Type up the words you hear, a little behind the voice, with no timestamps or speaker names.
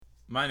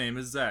My name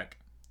is Zach,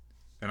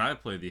 and I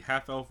play the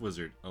half-elf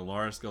wizard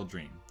Alaris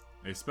Geldrine,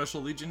 a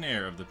special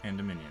legionnaire of the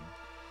Pandemonium.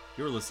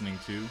 You're listening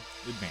to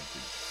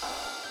Advantage.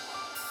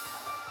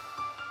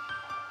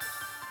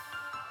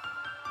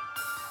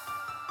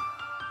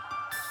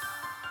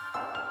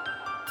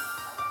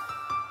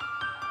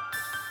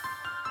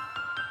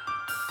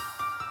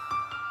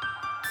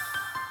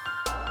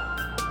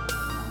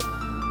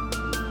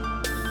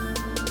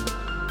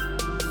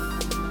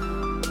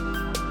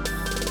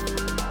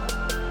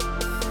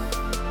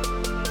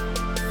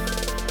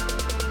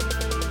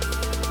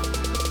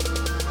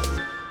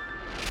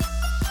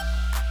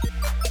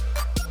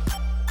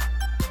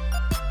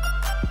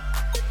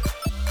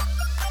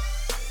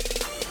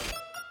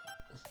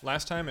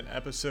 Last time in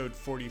episode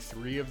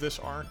 43 of this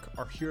arc,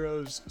 our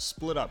heroes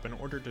split up in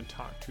order to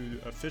talk to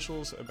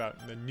officials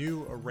about the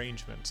new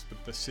arrangements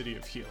with the City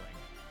of Healing.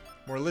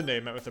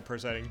 Morlinde met with the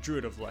presiding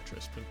druid of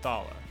Letras,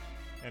 Pinthala,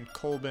 and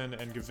Kolben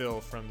and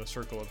Gavil from the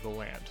Circle of the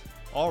Land.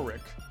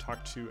 Ulrich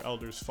talked to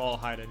elders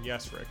Fallhide and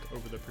Yesric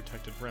over the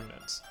protected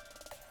remnants.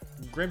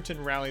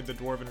 Grimton rallied the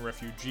dwarven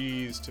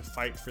refugees to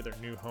fight for their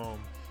new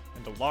home,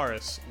 and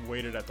Alaris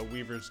waited at the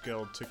Weavers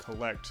Guild to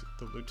collect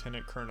the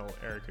Lieutenant Colonel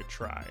Erica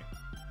Try.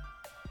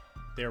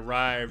 They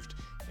arrived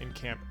in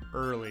camp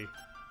early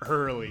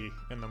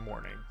in the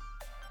morning.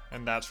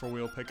 And that's where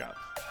we'll pick up.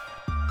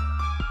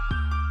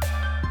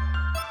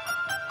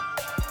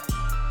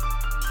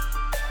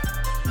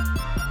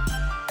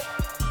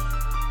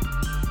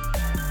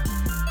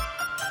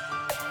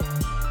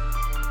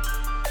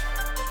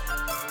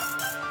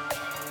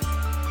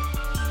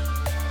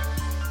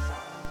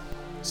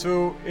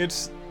 So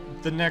it's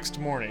the next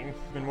morning.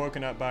 Been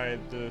woken up by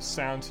the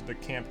sounds of the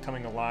camp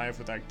coming alive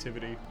with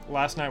activity.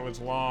 Last night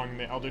was long.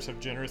 The elders have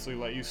generously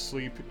let you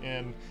sleep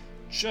in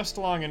just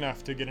long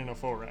enough to get in a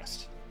full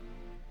rest.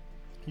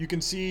 You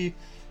can see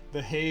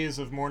the haze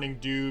of morning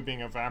dew being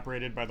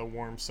evaporated by the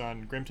warm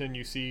sun. Grimton,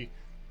 you see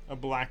a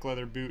black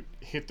leather boot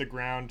hit the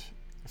ground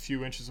a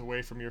few inches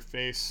away from your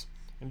face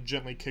and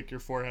gently kick your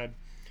forehead.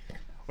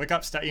 Wake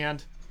up,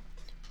 Stetyand.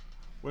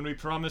 When we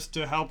promised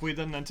to help, we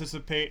didn't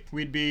anticipate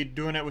we'd be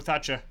doing it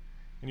without you.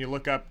 And you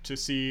look up to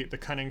see the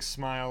cunning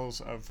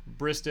smiles of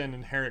Briston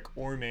and Herrick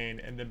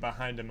Ormain, and then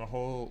behind him a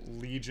whole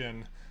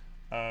legion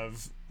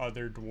of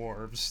other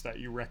dwarves that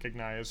you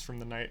recognize from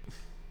the night.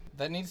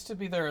 That needs to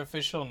be their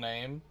official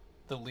name,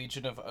 the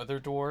Legion of Other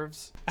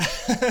Dwarves.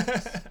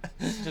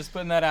 Just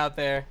putting that out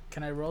there.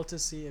 Can I roll to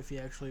see if he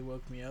actually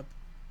woke me up?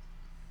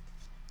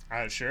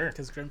 Sure.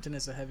 Because Grimton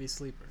is a heavy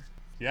sleeper.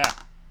 Yeah.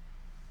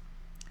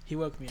 He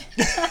woke me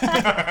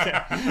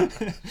up.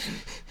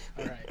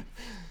 All right.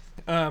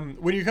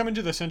 When you come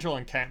into the central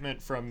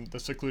encampment from the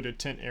secluded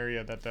tent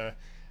area that the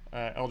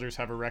elders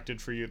have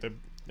erected for you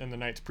in the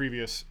nights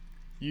previous,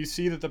 you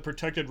see that the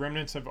protected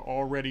remnants have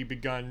already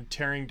begun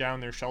tearing down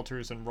their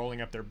shelters and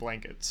rolling up their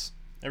blankets.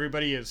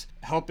 Everybody is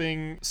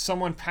helping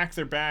someone pack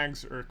their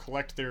bags or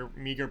collect their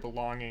meager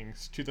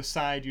belongings. To the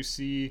side, you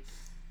see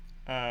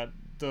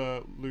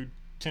the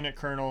Lieutenant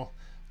Colonel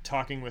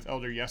talking with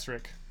Elder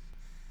Yesric.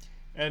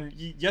 And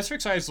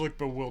Yesric's eyes look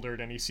bewildered,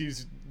 and he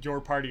sees your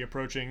party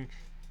approaching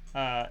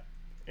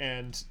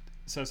and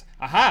says,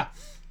 "Aha!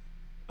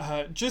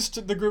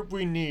 Just the group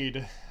we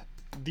need.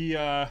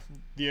 The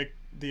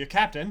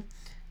captain,"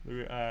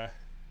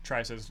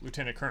 tries as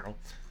Lieutenant Colonel.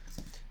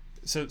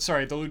 So,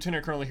 sorry, the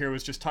Lieutenant Colonel here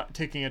was just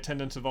taking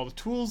attendance of all the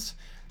tools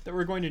that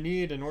we're going to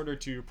need in order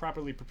to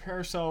properly prepare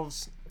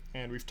ourselves,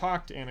 and we've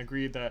talked and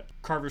agreed that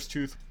Carver's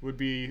Tooth would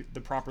be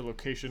the proper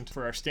location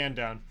for our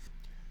stand-down.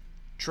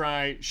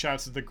 Try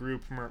shouts at the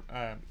group,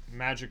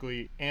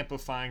 magically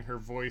amplifying her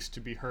voice to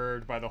be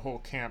heard by the whole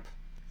camp.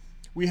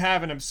 "We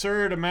have an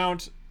absurd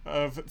amount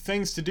of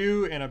things to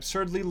do and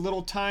absurdly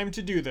little time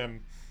to do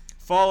them.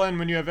 Fall in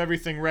when you have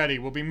everything ready.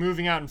 We'll be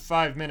moving out in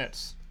 5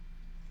 minutes."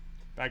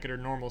 Back at her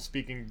normal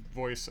speaking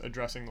voice,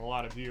 addressing a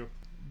lot of you.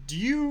 "Do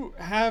you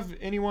have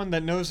anyone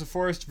that knows the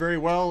forest very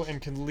well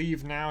and can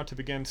leave now to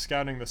begin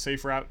scouting the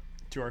safe route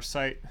to our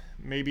site?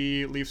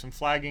 Maybe leave some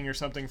flagging or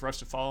something for us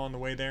to follow on the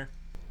way there?"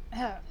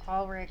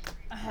 Ulrich.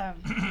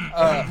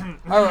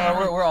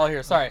 We're all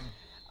here. Sorry.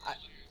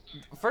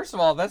 First of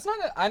all, that's not.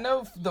 I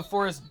know the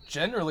forest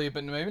generally,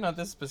 but maybe not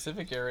this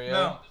specific area.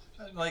 No,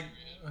 like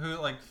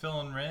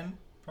Phil and Ren,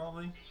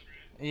 probably.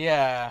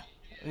 Yeah,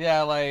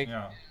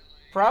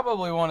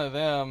 probably one of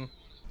them.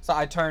 So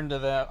I turned to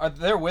them.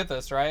 They're with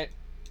us, right?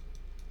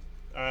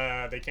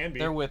 They can be.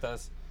 They're with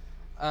us.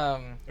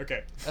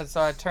 Okay. And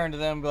so I turned to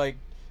them, like,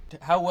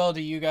 "How well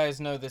do you guys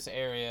know this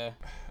area?"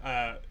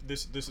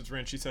 This is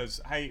Ren. She says,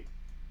 I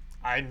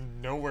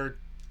know where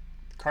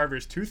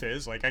Carver's Tooth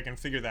is. Like, I can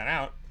figure that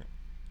out."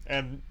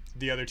 And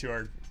the other two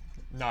are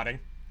nodding.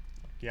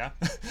 Yeah.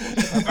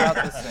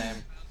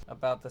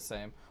 About the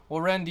same. Well,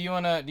 Ren, do you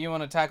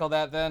wanna tackle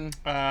that then?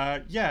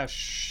 Yeah,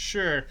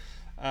 sure.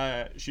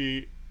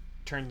 She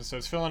turns and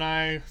says, Phil and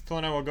I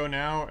will go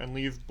now and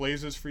leave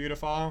blazes for you to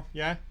follow.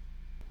 Yeah.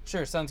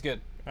 Sure, sounds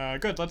good.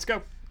 Good. Let's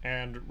go.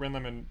 And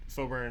Renlam and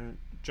Filburn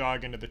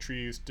jog into the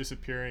trees,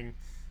 disappearing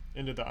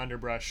into the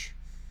underbrush.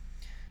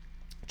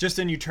 Just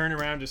then you turn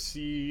around to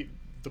see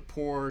the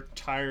poor,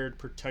 tired,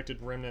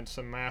 protected remnants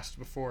amassed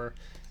before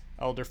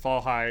Elder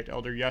Fallhide,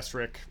 Elder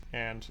Yesric,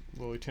 and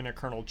Lieutenant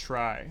Colonel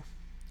Try.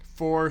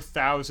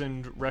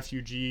 4,000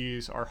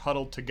 refugees are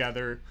huddled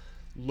together,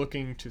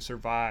 looking to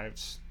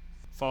survive.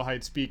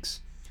 Fallhide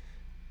speaks.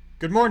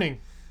 Good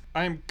morning.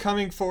 I am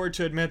coming forward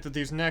to admit that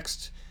these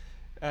next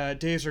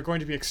days are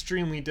going to be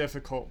extremely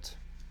difficult,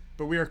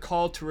 but we are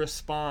called to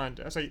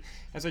respond. As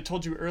I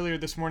told you earlier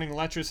this morning,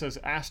 Letras has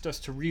asked us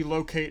to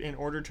relocate in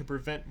order to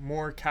prevent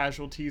more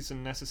casualties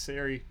than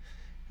necessary,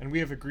 and we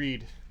have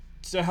agreed.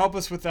 To help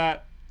us with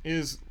that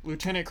is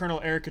Lieutenant Colonel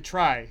Erica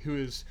Try, who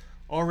is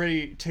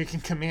already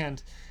taking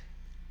command.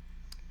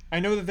 I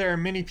know that there are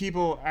many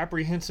people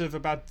apprehensive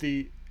about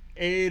the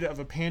aid of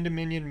a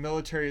Pandominion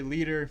military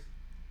leader,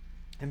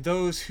 and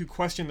those who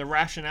question the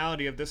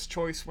rationality of this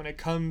choice when it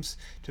comes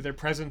to their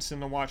presence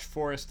in the Watch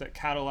Forest that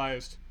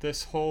catalyzed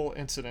this whole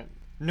incident.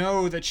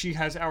 Know that she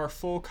has our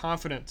full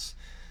confidence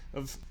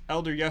of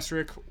Elder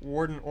Yesric,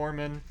 Warden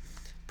Orman,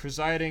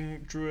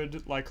 Presiding Druid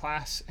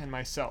Lyclas, and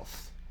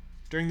myself.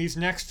 During these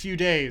next few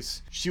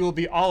days, she will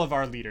be all of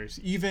our leaders,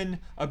 even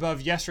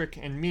above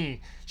Yesric and me.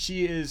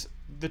 She is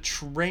the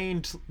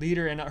trained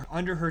leader, and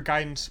under her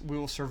guidance, we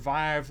will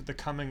survive the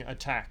coming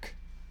attack.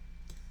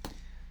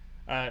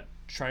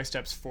 Try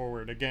steps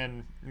forward,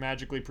 again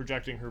magically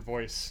projecting her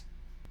voice.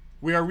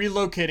 We are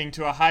relocating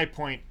to a high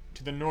point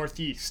to the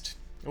northeast.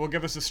 It will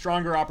give us a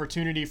stronger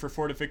opportunity for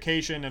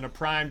fortification and a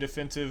prime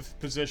defensive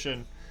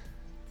position.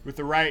 With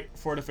the right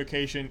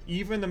fortification,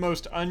 even the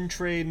most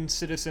untrained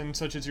citizen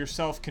such as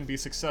yourself can be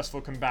successful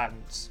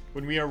combatants.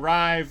 When we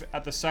arrive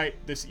at the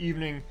site this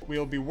evening, we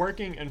will be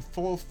working in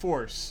full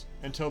force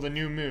until the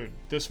new moon.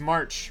 This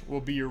march will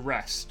be your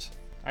rest.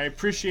 I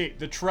appreciate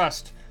the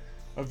trust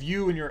of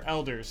you and your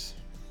elders.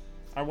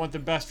 I want the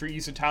best for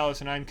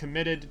Isatalis, and I am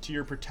committed to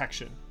your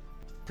protection.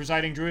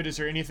 Presiding Druid, is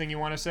there anything you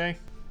want to say?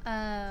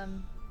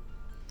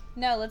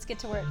 No, let's get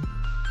to work.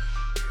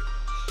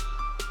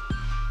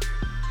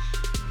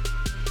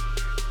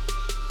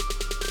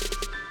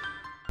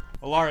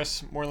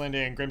 Alaris,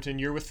 Morlande, and Grimton,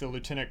 you're with the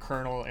Lieutenant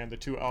Colonel and the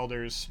two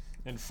elders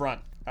in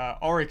front.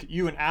 Ulrich,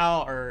 you and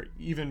Al are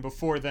even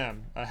before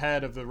them,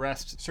 ahead of the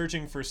rest,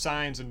 searching for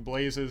signs and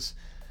blazes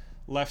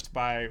left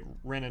by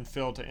Ren and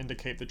Phil to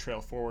indicate the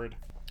trail forward.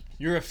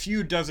 You're a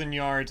few dozen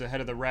yards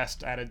ahead of the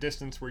rest at a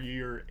distance where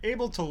you're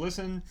able to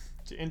listen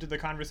into the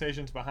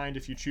conversations behind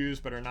if you choose,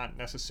 but are not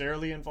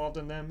necessarily involved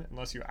in them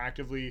unless you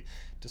actively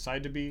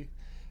decide to be.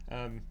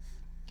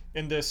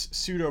 In this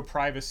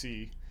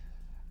pseudo-privacy,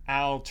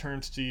 Al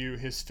turns to you,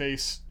 his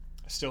face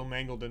still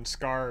mangled and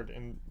scarred,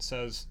 and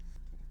says,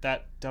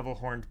 "That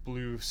devil-horned,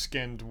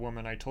 blue-skinned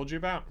woman I told you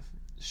about,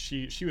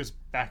 she was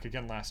back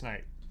again last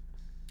night.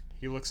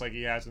 He looks like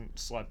he hasn't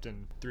slept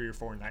in 3 or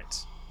 4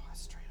 nights." I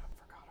straight up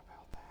forgot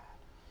about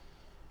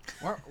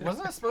that.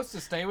 Wasn't I supposed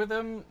to stay with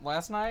him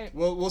last night?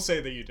 Well, we'll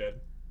say that you did.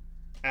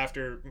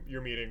 After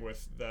your meeting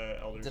with the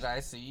elders. Did I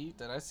see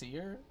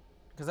her?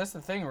 Because that's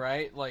the thing,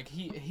 right? Like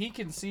he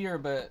can see her,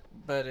 but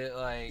it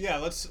like. Yeah,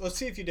 let's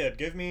see if you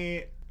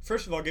did.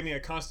 First of all, give me a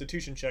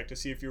Constitution check to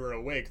see if you were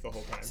awake the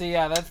whole time. See,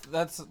 yeah,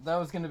 that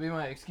was gonna be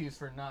my excuse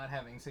for not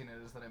having seen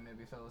it, is that I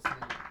maybe fell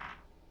asleep.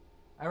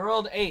 I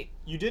rolled 8.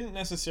 You didn't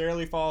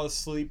necessarily fall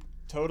asleep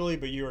totally,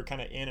 but you were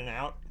kind of in and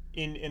out.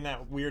 In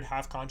that weird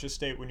half-conscious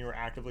state when you were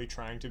actively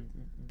trying to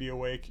be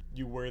awake,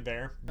 you were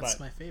there. That's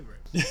my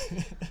favorite.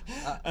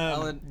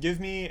 Give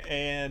me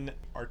an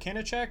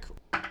Arcana check.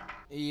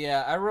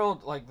 Yeah, I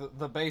rolled, like,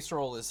 the base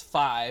roll is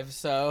 5,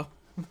 so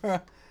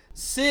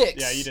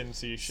 6. Yeah, you didn't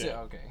see shit. So,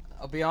 okay.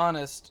 I'll be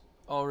honest,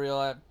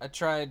 Ulriel, I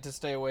tried to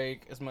stay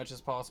awake as much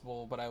as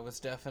possible, but I was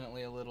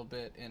definitely a little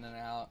bit in and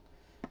out.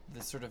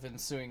 This sort of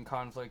ensuing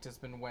conflict has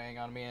been weighing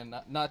on me, and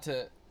not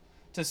to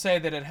say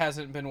that it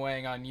hasn't been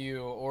weighing on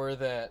you, or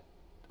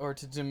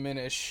to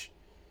diminish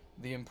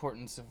the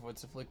importance of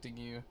what's afflicting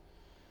you.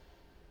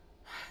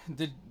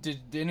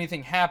 Did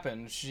anything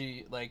happen?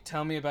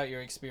 Tell me about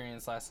your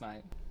experience last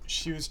night.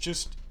 She was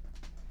just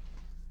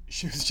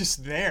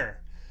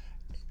there,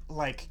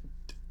 like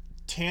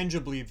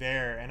tangibly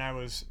there, and it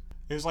was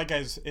like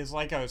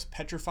I was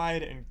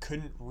petrified and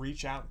couldn't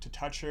reach out to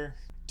touch her,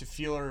 to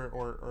feel her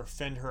or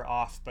fend her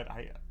off. But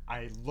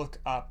I look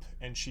up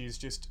and she's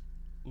just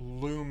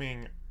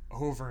looming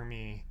over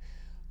me,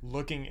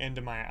 looking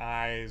into my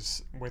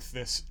eyes with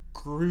this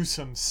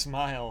gruesome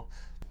smile.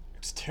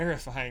 It's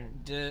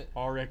terrifying.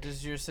 Ulrich,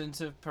 does your sense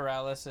of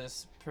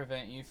paralysis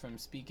prevent you from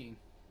speaking?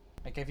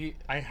 Like,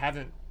 I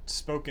haven't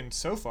spoken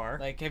so far.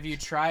 Like, have you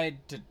tried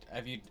to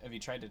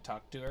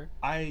talk to her?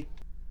 I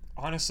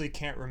honestly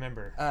can't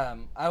remember.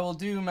 I will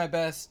do my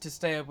best to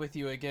stay up with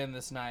you again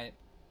this night,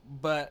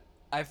 but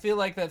I feel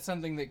like that's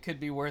something that could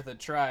be worth a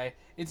try.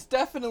 It's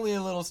definitely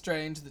a little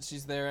strange that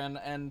she's there,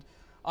 and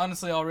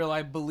honestly, Ulriel,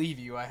 I believe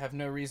you. I have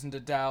no reason to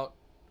doubt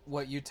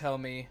what you tell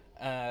me.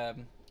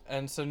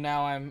 And so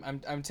now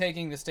I'm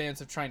taking the stance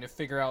of trying to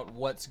figure out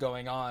what's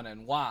going on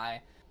and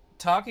why.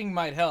 Talking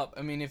might help.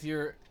 I mean, if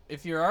you're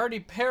already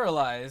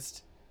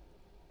paralyzed,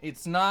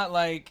 it's not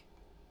like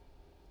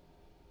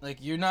like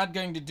you're not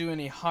going to do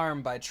any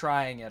harm by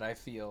trying it, I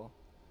feel.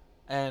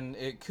 And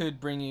it could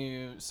bring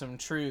you some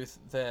truth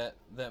that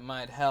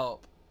might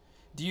help.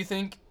 Do you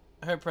think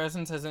her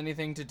presence has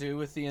anything to do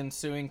with the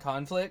ensuing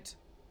conflict?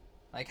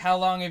 Like, how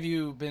long have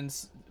you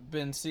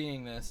been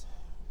seeing this?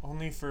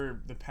 Only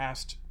for the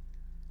past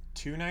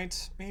 2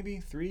 nights, maybe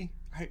 3.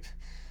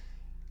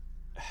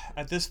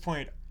 At this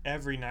point,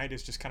 every night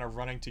is just kind of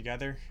running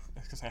together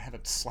because I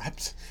haven't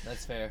slept.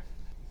 That's fair.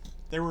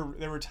 There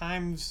were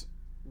times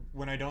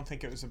when I don't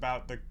think it was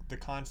about the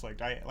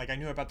conflict. I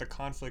knew about the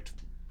conflict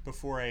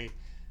before I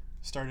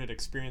started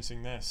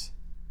experiencing this.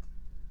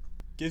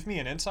 Give me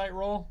an insight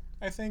roll,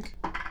 I think.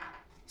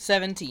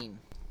 17.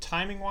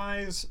 Timing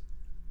wise,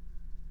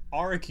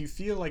 Auric, you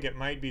feel like it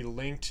might be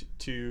linked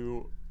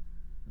to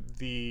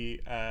the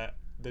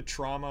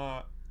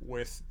trauma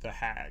with the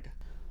hag.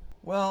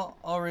 Well,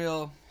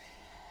 Auriel,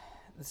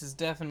 this is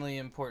definitely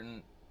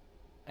important,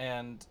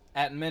 and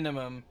at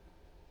minimum,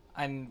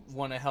 I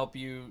want to help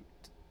you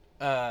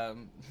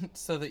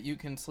so that you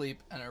can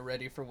sleep and are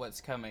ready for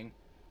what's coming.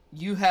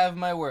 You have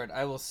my word.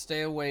 I will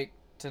stay awake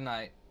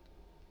tonight,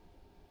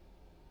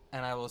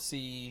 and I will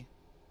see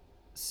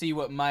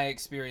what my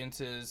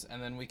experience is,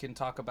 and then we can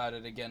talk about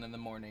it again in the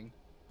morning.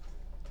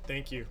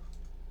 Thank you.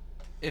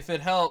 If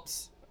it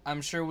helps,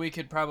 I'm sure we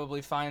could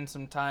probably find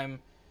some time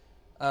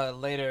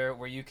later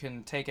where you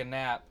can take a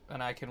nap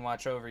and I can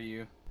watch over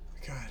you.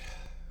 God,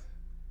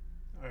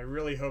 I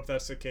really hope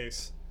that's the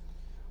case.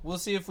 We'll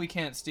see if we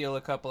can't steal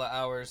a couple of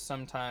hours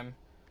sometime.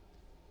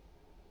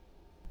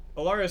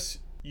 Alaris,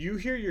 you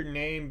hear your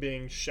name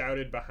being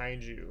shouted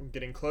behind you,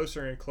 getting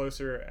closer and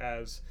closer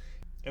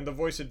and the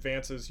voice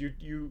advances.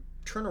 You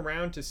turn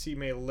around to see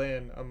Mei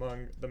Lin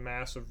among the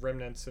mass of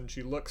remnants, and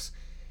she looks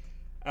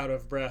out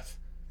of breath.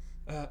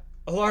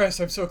 Alaris,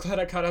 I'm so glad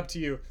I caught up to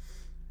you.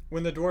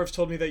 When the dwarves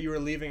told me that you were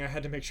leaving, I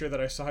had to make sure that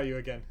I saw you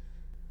again.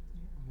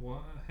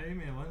 What? Hey,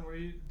 man, what are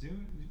you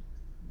doing?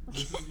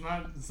 It's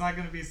not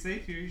going to be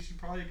safe here. You should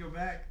probably go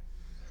back.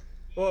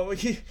 Well,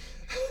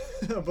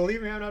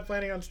 believe me, I'm not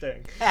planning on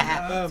staying.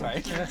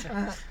 Sorry.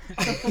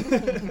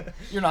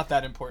 You're not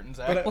that important,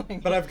 Zach.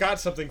 But I've got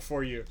something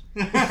for you.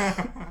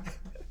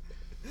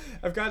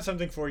 I've got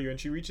something for you. And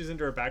she reaches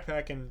into her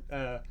backpack and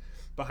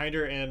behind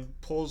her and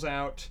pulls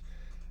out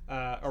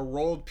a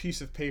rolled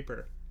piece of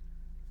paper.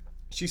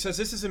 She says,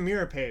 "This is a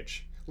mirror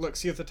page. Look,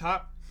 see at the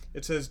top?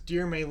 It says,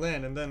 Dear Mei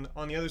Lin, and then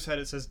on the other side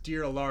it says,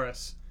 Dear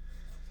Alaris."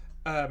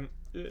 And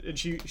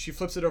she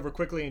flips it over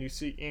quickly, and you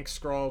see ink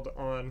scrawled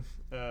on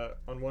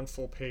one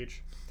full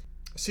page.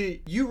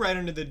 See, you write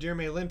under the Dear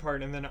Mei Lin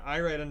part, and then I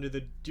write under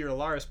the Dear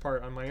Alaris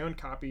part on my own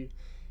copy,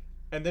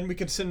 and then we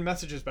can send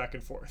messages back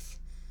and forth.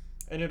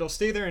 And it'll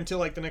stay there until,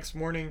 like, the next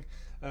morning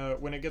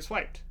when it gets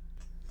wiped.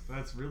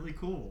 That's really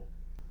cool.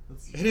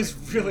 It is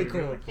really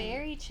cool.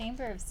 Very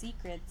Chamber of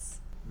Secrets.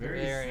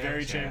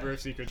 Very Chamber of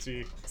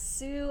Secrecy.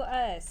 Sue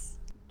us,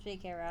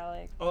 J.K.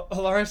 Rowling.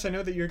 Alaris, I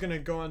know that you're going to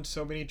go on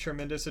so many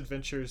tremendous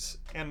adventures,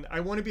 and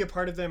I want to be a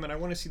part of them, and I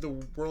want to see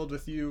the world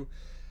with you,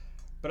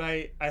 but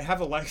I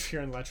have a life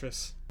here in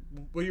Letras.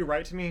 Will you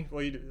write to me?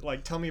 Will you,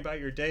 tell me about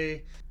your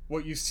day,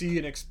 what you see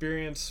and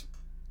experience,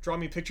 draw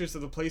me pictures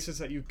of the places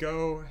that you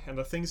go, and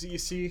the things that you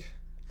see?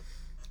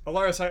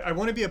 Alaris, I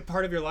want to be a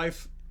part of your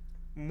life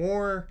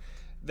more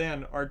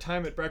than our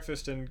time at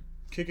breakfast and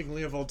kicking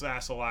Leovold's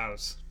ass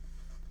allows.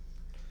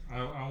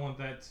 I want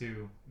that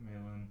too,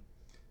 Malin.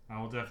 I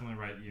will definitely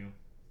write you.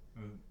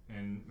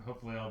 And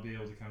hopefully I'll be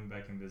able to come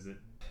back and visit.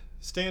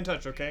 Stay in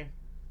touch, okay?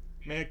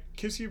 May I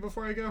kiss you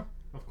before I go?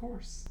 Of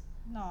course.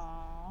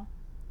 Aww.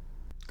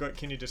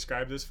 Can you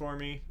describe this for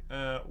me?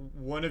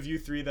 One of you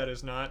three that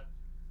is not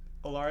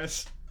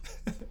Alaris.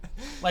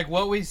 Like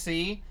what we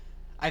see,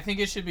 I think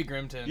it should be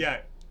Grimton. Yeah.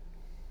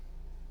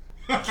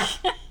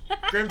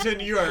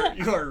 Grimton, you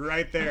are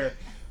right there.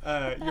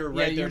 You're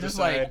right you're there just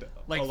beside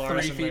like Alaris 3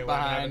 and feet Maylin having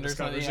behind or this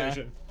something. Yeah.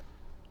 conversation.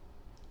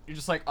 You're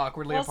just like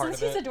awkwardly Well, a part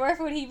since of he's it. a dwarf,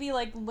 would he be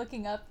like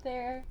looking up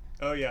there?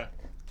 Oh yeah.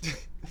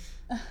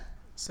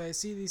 So I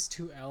see these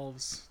 2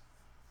 elves,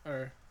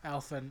 or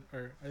elf and,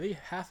 or are they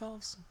half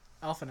elves?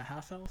 Elf and a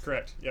half elf?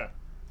 Correct. Yeah.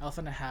 Elf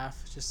and a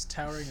half, just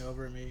towering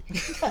over me.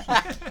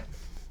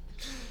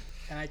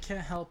 And I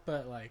can't help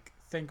but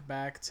think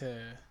back to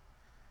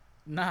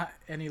not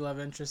any love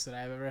interest that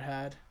I've ever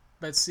had,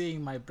 but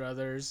seeing my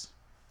brothers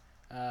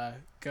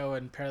go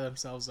and pair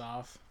themselves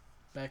off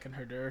back in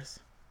Herd Earth,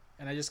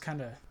 and I just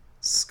kind of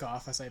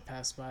scoff as I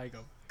pass by. I go,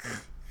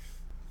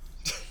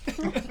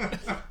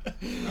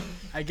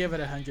 I give it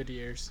 100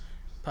 years,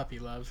 puppy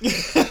love.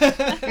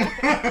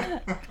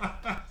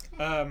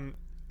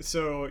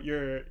 So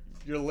your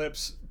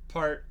lips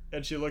part,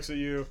 and she looks at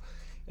you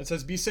and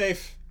says, "Be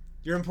safe.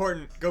 You're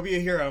important. Go be a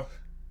hero."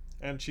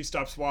 And she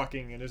stops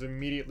walking and is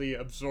immediately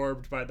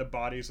absorbed by the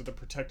bodies of the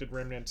protected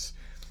remnants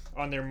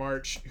on their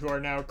march, who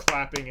are now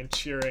clapping and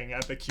cheering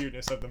at the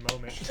cuteness of the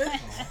moment.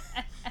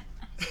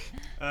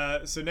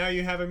 So now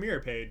you have a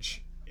mirror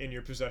page in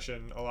your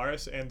possession,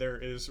 Alaris, and there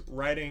is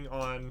writing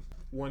on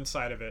one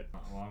side of it.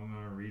 Well, I'm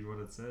going to read what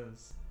it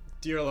says.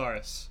 Dear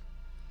Alaris,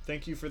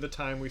 thank you for the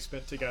time we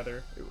spent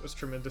together. It was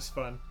tremendous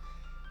fun.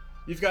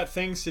 you've got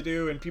things to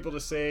do and people to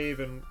save,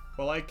 and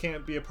while I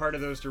can't be a part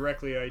of those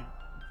directly, I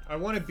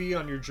want to be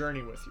on your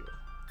journey with you.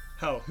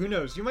 Hell, who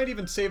knows? You might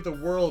even save the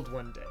world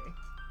one day.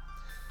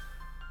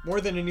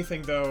 More than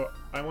anything, though,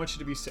 I want you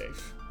to be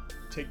safe.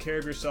 Take care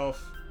of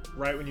yourself,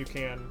 write when you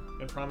can,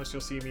 and promise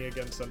you'll see me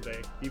again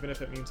someday, even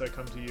if it means I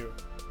come to you.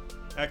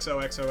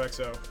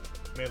 XOXOXO,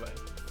 Melee.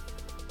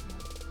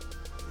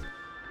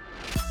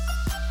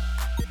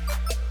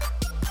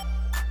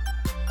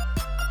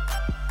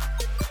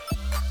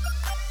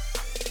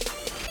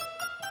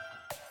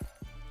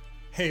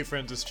 Hey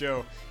friends, it's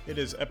Joe. It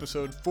is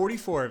episode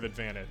 44 of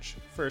Advantage.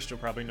 First, you'll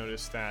probably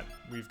notice that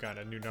we've got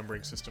a new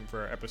numbering system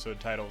for our episode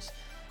titles.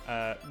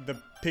 The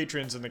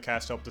patrons and the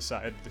cast helped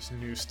decide this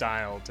new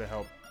style to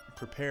help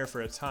prepare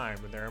for a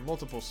time when there are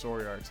multiple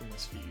story arcs in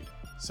this feed.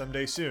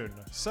 Someday soon,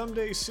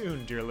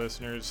 dear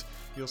listeners,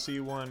 you'll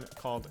see one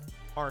called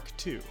Arc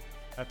 2,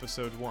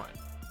 Episode 1.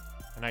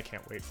 And I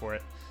can't wait for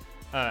it.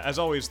 As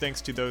always,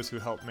 thanks to those who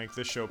helped make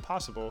this show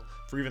possible,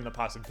 for even the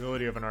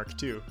possibility of an Arc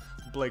 2.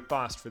 Blake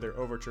Bost for their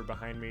overture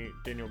behind me,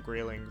 Daniel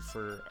Grayling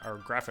for our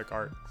graphic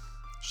art.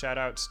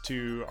 Shoutouts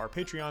to our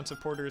Patreon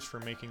supporters for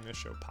making this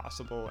show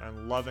possible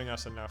and loving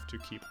us enough to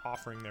keep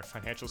offering their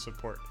financial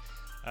support.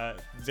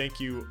 Thank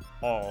you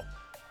all.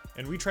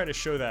 And we try to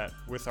show that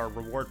with our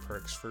reward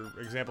perks. For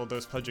example,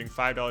 those pledging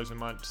 $5 a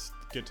month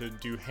get to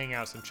do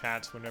hangouts and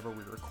chats whenever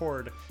we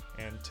record,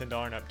 and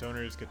 $10 and up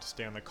donors get to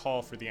stay on the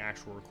call for the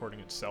actual recording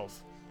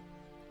itself.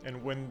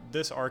 And when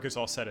this arc is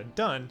all said and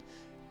done,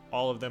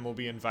 all of them will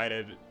be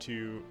invited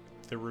to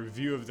the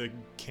review of the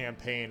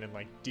campaign and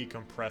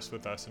decompress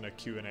with us in a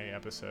Q&A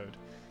episode.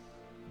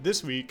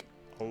 This week,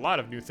 a lot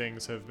of new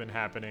things have been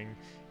happening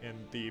in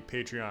the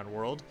Patreon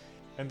world,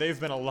 and they've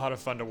been a lot of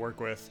fun to work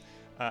with.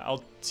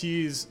 I'll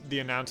tease the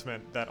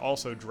announcement that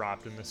also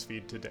dropped in this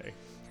feed today,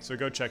 so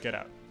go check it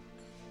out.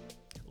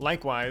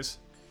 Likewise,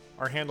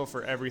 our handle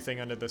for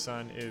everything under the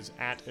sun is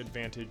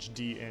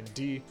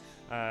 @AdvantageDND.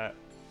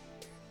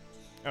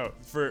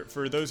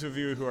 For those of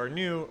you who are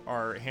new,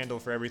 our handle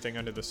for everything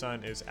under the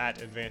sun is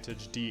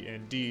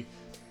 @AdvantageDND.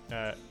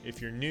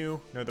 If you're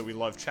new, know that we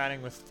love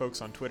chatting with folks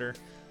on Twitter,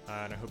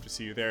 and I hope to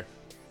see you there.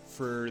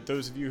 For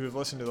those of you who've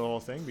listened to the whole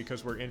thing,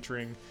 because we're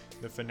entering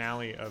the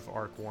finale of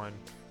Arc 1,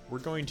 we're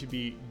going to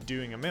be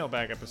doing a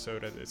mailbag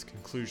episode at its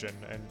conclusion,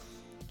 and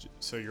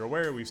so you're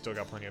aware we've still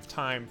got plenty of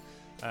time,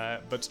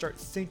 but start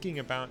thinking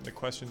about the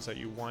questions that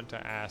you want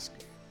to ask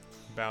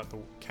about the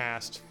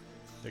cast,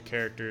 the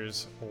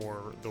characters,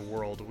 or the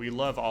world. We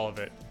love all of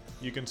it.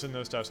 You can send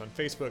those to us on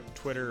Facebook,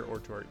 Twitter, or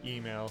to our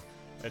email,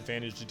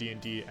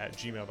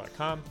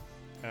 advantagednd@gmail.com.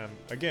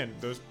 Again,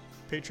 those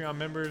Patreon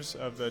members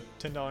of the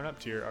 $10 and up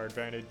tier are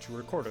advantaged to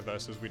record with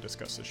us as we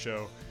discuss the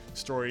show,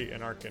 story,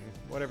 and arc, and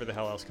whatever the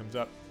hell else comes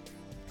up.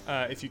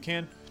 If you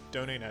can,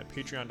 donate at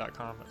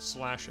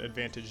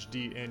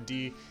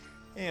patreon.com/advantagednd,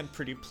 and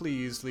pretty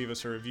please leave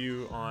us a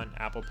review on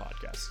Apple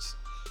Podcasts.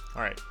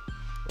 All right,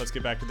 let's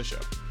get back to the show.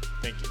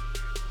 Thank you.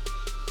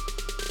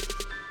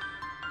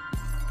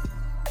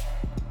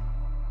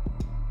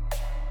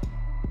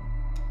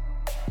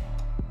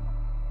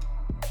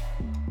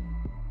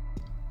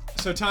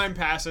 So time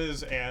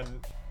passes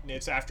and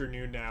it's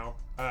afternoon now.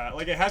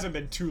 It hasn't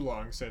been too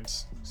long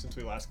since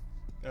we last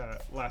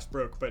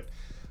broke, but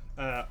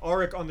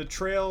Auric, on the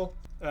trail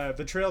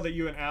that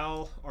you and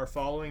Al are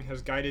following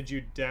has guided you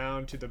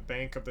down to the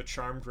bank of the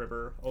Charmed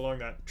River along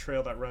that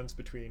trail that runs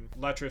between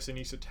Letras and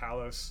Issa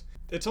Talos.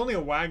 It's only a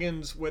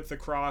wagon's width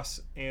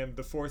across, and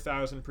the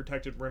 4,000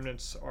 protected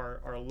remnants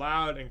are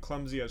loud and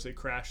clumsy as they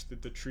crash through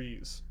the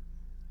trees.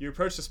 You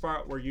approach the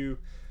spot where you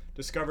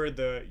discovered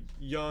the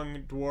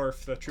young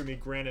dwarf, the Trumi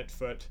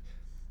Granitefoot,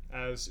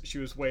 as she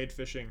was wade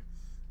fishing.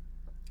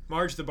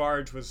 Marge the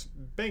barge was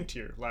banked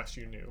here last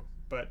you knew,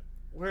 but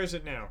where is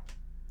it now?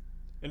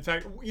 In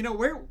fact,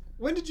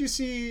 when did you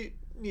see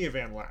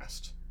Neovan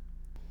last?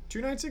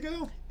 2 nights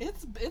ago?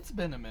 It's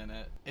been a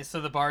minute. So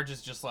the barge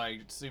is just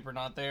super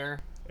not there?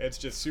 It's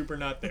just super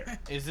not there.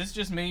 Is this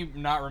just me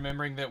not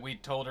remembering that we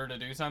told her to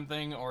do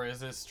something, or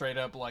is this straight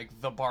up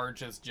the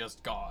barge is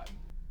just gone?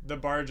 The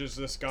barge is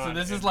just gone. So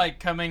this is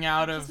coming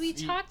out of... We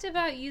talked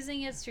about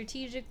using it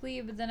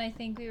strategically, but then I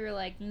think we were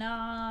like,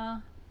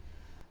 nah.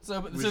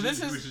 We should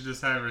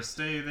just have her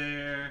stay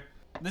there.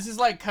 This is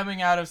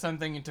coming out of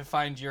something to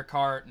find your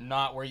car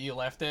not where you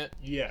left it.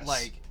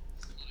 Yes.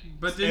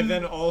 And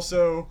then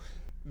also,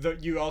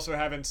 you also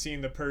haven't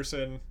seen the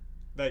person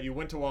that you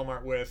went to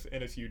Walmart with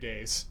in a few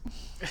days.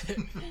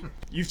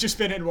 You've just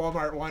been in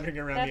Walmart wandering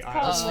around That's the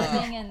aisles. called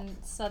living in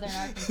southern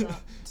Arkansas.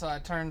 So I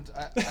turned to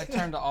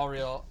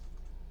Alriel.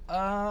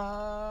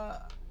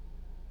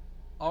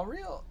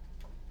 Alriel?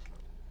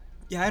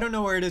 Yeah, I don't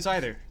know where it is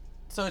either.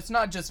 So it's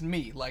not just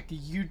me.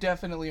 You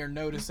definitely are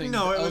noticing.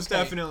 No, it was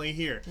okay. definitely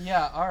here.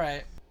 Yeah. All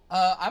right.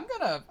 I'm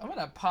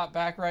gonna pop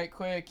back right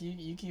quick.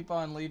 You keep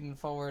on leading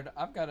forward.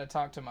 I've got to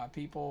talk to my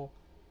people.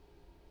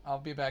 I'll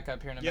be back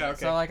up here in a minute. Okay.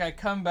 So I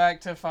come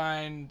back to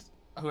find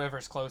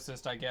whoever's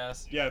closest, I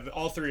guess. Yeah,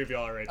 all three of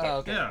y'all are right there. Oh,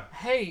 okay. Yeah.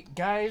 Hey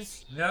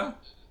guys. Yeah?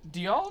 Do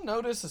y'all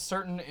notice a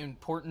certain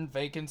important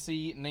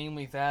vacancy,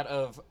 namely that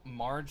of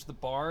Marge the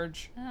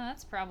Barge? Oh,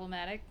 that's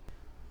problematic.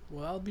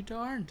 Well, I'll be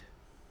darned.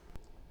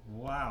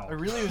 Wow. I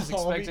really was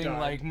I'll be expecting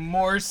darned. like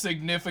more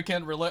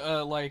significant,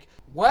 like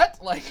what?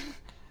 Like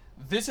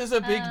this is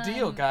a big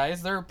deal,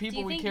 guys. There are Do people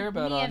you we think care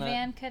about on it.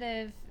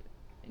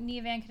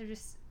 Nia Van could have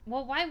just?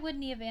 Well, why would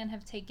Nia Van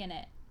have taken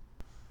it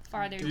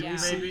farther down?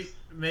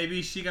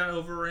 Maybe she got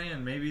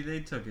overran. Maybe they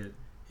took it.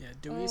 Yeah,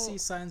 do we see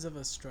signs of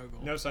a struggle?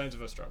 No signs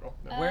of a struggle.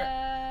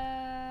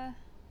 No.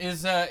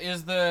 Is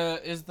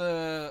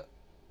the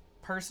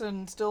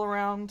person still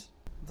around?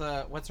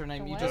 The what's her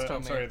name? The You what? just I'm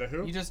told me. sorry, the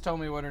who? You just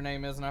told me what her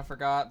name is, and I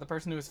forgot. The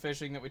person who was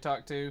fishing that we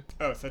talked to.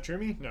 Oh,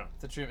 Thatrumi? No.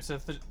 So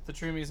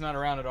Thatrumi's not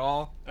around at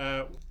all.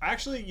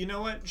 Actually, you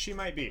know what? She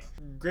might be.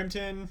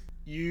 Grimton,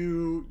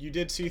 you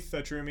did see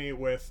Thatrumi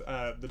with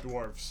the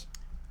dwarves.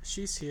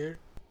 She's here.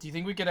 Do you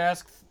think we could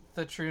ask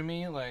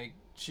Thatrumi? Like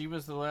she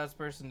was the last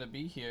person to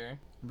be here.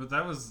 But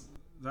that was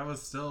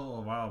still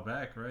a while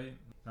back, right?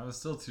 That was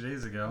still 2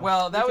 days ago.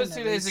 Well, that We was can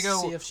 2 at days least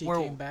ago. See if she where-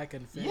 came back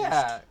and finished.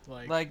 Yeah,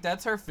 Like, like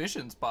that's her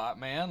fishing spot,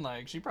 man.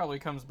 Like she probably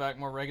comes back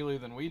more regularly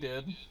than we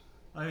did.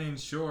 I mean,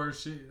 sure.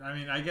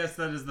 I guess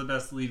that is the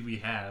best lead we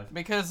have.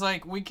 Because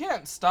like we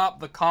can't stop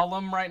the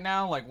column right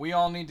now. Like we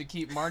all need to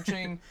keep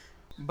marching,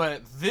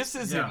 but this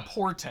is Yeah.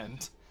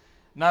 important.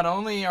 Not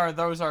only are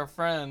those our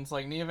friends,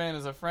 like Nia Van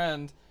is a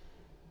friend,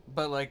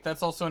 but like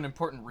that's also an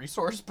important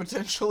resource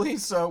potentially.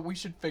 So we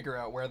should figure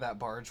out where that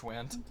barge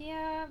went.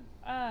 Yeah.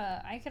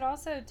 I could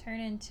also turn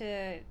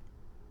into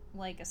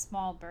like a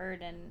small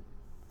bird and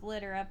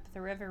flitter up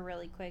the river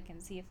really quick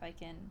and see if I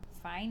can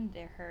find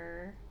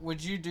her.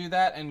 Would you do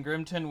that? And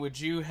Grimton, would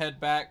you head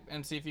back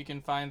and see if you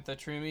can find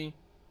Thatrumi?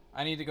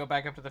 I need to go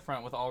back up to the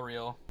front with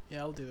Allreal. yeah,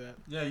 I'll do that.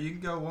 Yeah, you can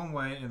go one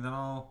way, and then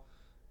I'll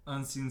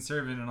unseen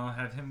servant, and I'll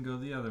have him go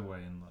the other way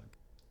and look.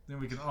 Then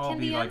we can all Can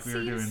be the like we were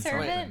unseen doing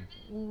servant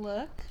something.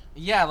 look?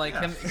 Yeah, like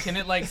Yeah. can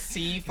it like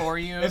see for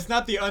you? It's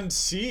not the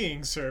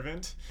unseeing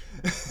servant.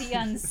 The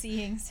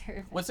unseeing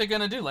servant. What's it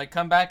gonna do? Like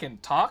come back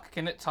and talk?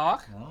 Can it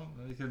talk? Well,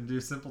 we can do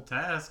simple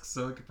tasks,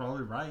 so it could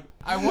probably write.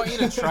 I want you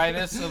to try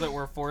this so that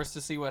we're forced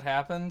to see what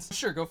happens.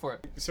 Sure, go for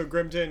it. So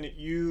Grimton,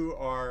 you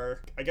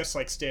are, I guess,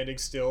 like standing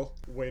still,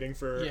 waiting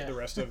for Yeah. the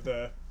rest of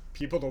the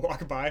people to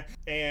walk by.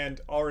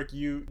 And Ulrich,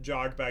 you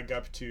jog back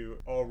up to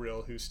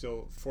Allreal, who's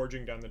still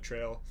forging down the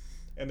trail.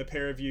 And the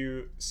pair of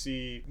you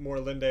see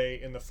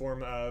Morlinde in the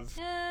form of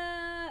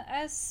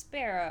A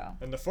sparrow.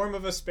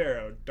 a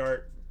sparrow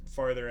dart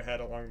farther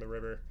ahead along the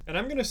river. And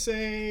I'm gonna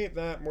say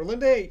that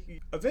Morlinde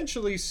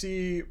eventually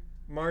see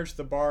Marge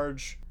the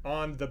barge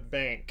on the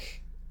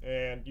bank,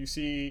 and you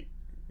see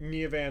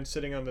Nia Van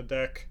sitting on the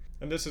deck.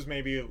 And this is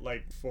maybe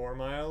like 4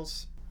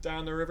 miles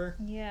down the river.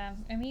 Yeah,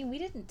 I mean, we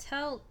didn't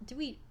tell. Do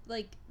we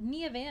like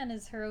Nia Van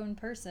is her own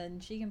person?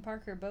 She can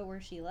park her boat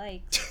where she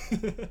likes.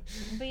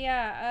 But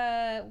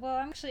yeah, well,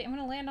 I'm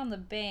gonna land on the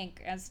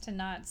bank as to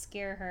not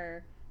scare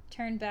her.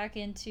 Turn back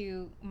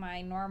into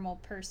my normal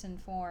person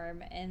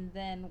form, and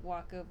then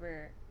walk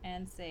over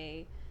and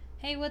say,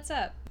 "Hey, what's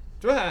up?"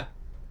 Ah.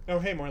 Oh,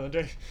 hey,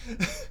 Morlinde.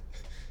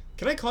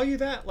 Can I call you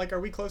that? Like, are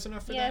we close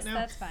enough for Yes, that now?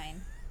 that's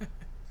fine.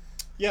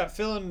 Yeah,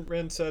 Phil and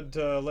Ren said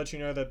to let you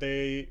know that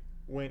they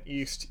went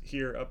east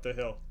here up the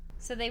hill.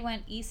 So they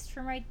went east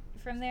from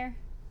there,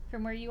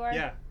 from where you are.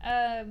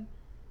 Yeah.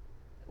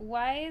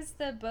 Why is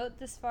the boat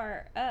this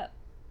far up?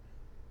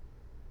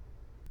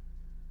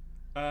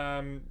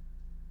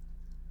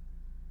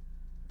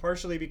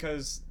 Partially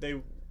because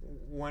they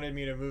wanted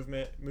me to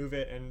move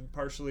it, and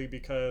partially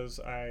because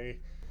I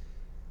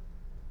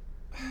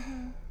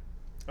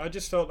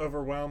just felt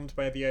overwhelmed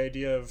by the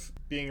idea of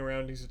being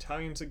around these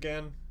Italians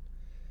again.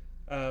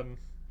 I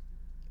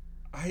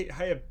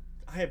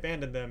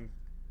abandoned them,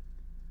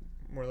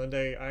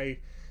 Morlinde. I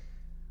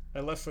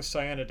left with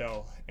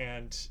Cyanidel,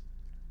 and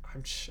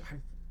I'm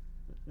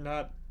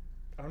not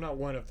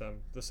one of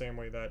them the same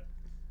way that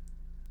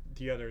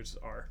the others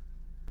are.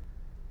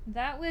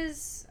 That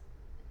was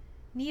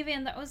Nia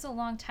Van, that was a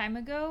long time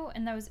ago,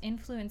 and that was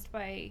influenced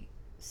by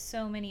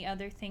so many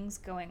other things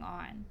going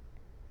on.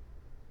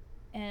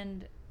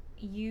 And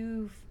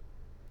you've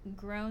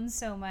grown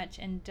so much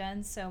and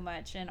done so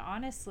much, and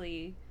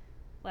honestly,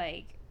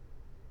 like,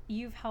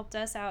 you've helped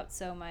us out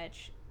so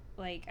much.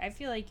 Like, I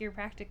feel like you're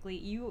practically,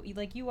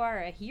 you are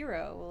a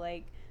hero.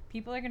 Like,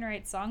 people are gonna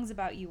write songs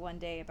about you one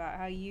day, about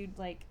how you,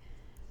 like,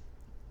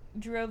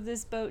 drove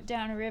this boat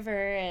down a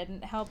river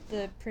and helped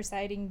the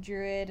presiding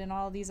druid and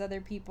all these other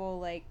people,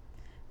 like,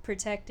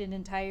 protect an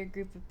entire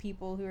group of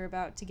people who are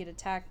about to get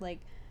attacked. Like,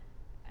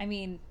 I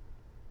mean,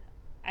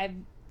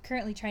 I'm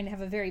currently trying to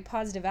have a very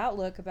positive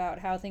outlook about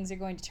how things are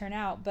going to turn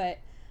out, but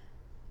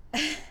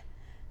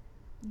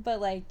but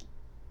like,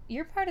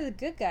 you're part of the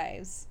good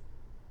guys.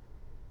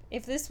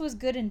 If this was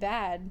good and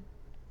bad,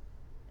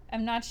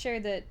 I'm not sure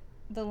that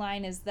the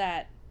line is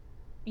that,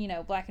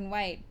 black and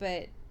white,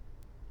 but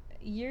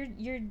you're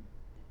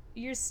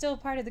still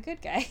part of the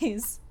good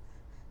guys.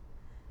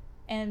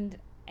 and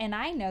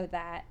I know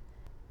that.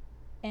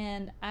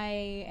 And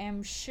I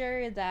am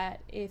sure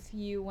that if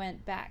you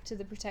went back to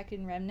the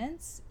protected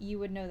remnants, you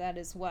would know that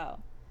as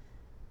well.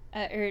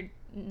 Or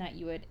not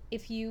you would.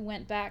 If you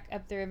went back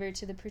up the river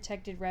to the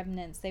protected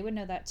remnants, they would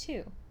know that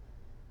too.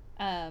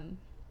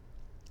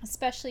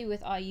 Especially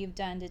with all you've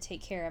done to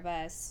take care of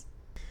us.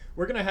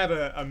 We're going to have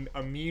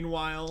a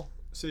meanwhile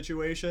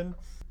situation.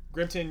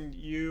 Grimton,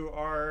 you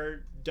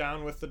are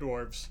down with the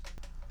dwarves.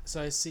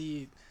 So I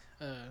see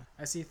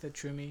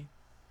Thatrumi.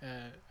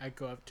 I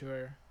go up to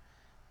her,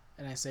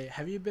 and I say,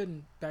 "Have you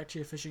been back to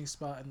your fishing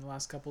spot in the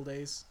last couple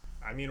days?"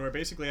 I mean, we're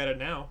basically at it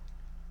now.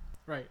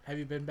 Right. Have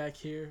you been back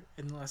here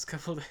in the last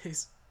couple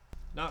days?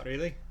 Not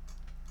really.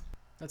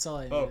 That's all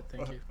I needed.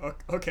 Thank you.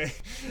 Okay.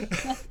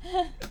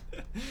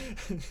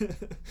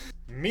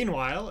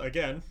 Meanwhile,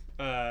 again,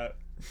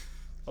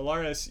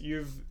 Alaris,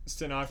 you've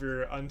sent off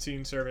your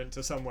unseen servant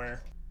to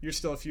somewhere. You're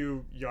still a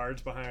few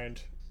yards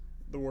behind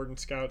the Warden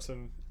Scouts,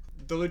 and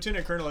the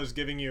Lieutenant Colonel is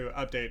giving you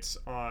updates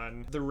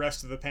on the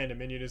rest of the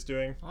Pandemonium is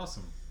doing.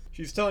 Awesome.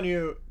 She's telling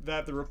you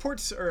that the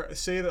reports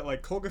say that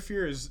like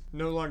Kolgafir is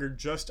no longer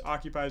just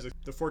occupies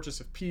the Fortress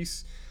of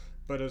Peace,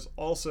 but is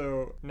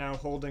also now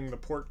holding the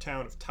port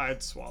town of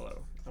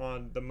Tideswallow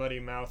on the muddy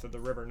mouth of the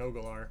river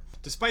Nogalar.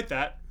 Despite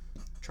that,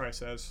 Tri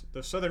says,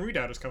 the southern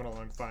redoubt is coming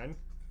along fine.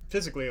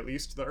 Physically, at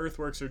least. The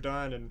earthworks are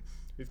done, and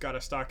we've got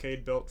a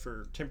stockade built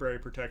for temporary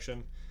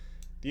protection.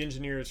 The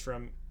engineers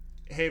from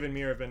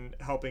Havenmere have been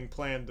helping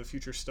plan the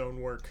future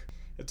stonework.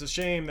 It's a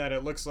shame that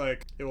it looks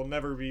like it will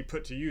never be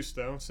put to use,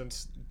 though,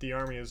 since the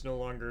army is no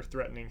longer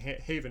threatening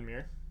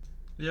Havenmere.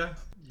 Yeah.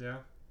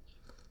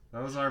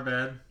 That was our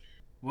bad.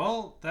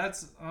 Well,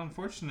 that's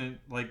unfortunate.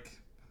 Like,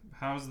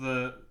 how's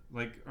the...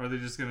 Like, are they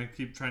just gonna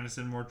keep trying to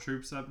send more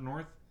troops up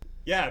north?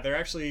 Yeah,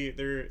 they're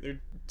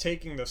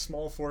taking the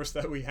small force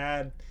that we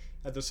had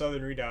at the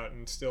southern redoubt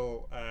and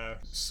still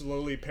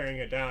slowly paring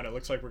it down. It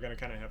looks like we're gonna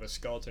kind of have a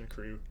skeleton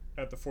crew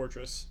at the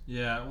fortress.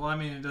 Yeah, well, I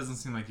mean, it doesn't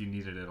seem like you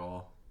need it at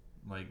all.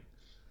 Like,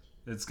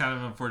 it's kind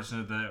of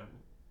unfortunate that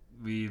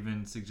we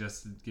even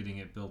suggested getting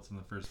it built in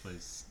the first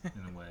place,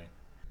 in a way.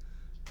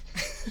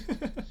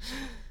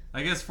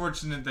 I guess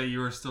fortunate that you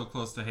were still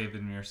close to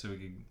Havenmere so we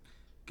could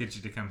get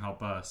you to come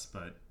help us,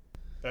 but...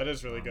 That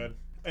is really good.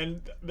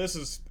 And this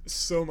is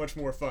so much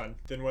more fun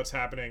than what's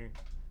happening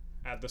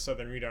at the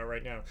Southern Redoubt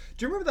right now.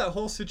 Do you remember that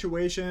whole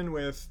situation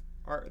with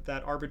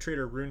that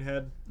arbitrator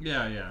Runehead?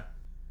 Yeah.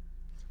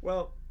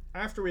 Well,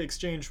 after we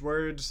exchanged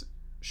words,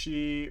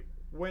 she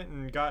went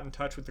and got in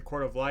touch with the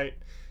Court of Light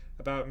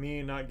about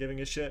me not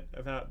giving a shit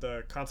about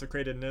the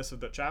consecratedness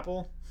of the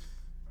chapel.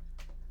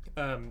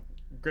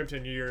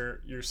 Grimton,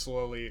 you're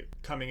slowly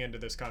coming into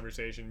this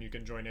conversation. You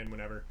can join in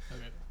whenever.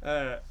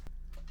 Okay.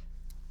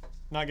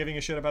 Not giving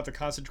a shit about the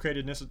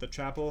consecratedness of the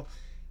chapel.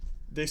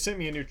 They sent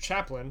me a new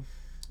chaplain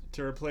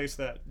to replace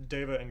that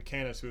Deva and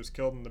Canis who was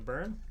killed in the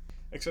burn.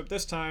 Except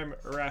this time,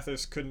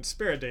 Arathis couldn't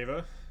spare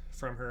Deva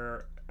from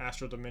her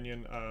astral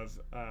dominion of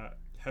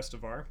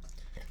Hestavar.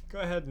 Go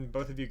ahead and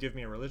both of you give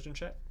me a religion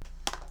check.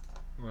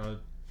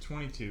 Well,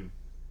 22.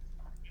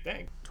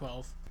 Dang.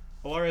 12.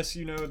 Alaris,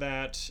 you know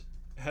that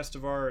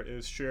Hestavar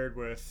is shared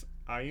with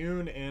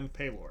Ayun and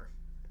Pelor.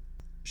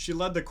 She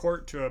led the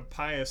court to a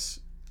pious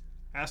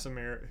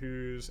Asimar,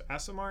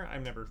 Asimar?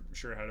 I'm never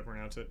sure how to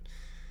pronounce it.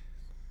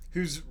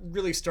 Who's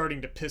really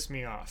starting to piss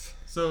me off.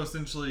 So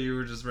essentially you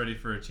were just ready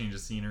for a change of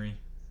scenery?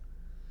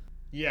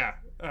 Yeah.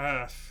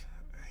 I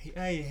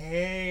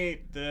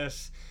hate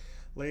this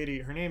lady.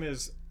 Her name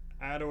is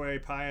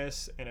Adaway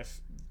Pius, and if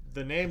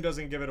the name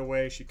doesn't give it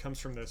away, she comes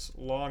from this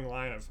long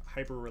line of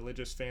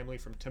hyper-religious family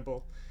from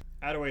Temple.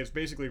 Adaway is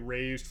basically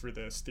raised for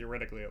this,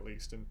 theoretically at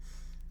least, and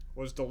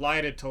was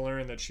delighted to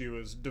learn that she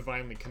was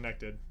divinely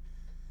connected.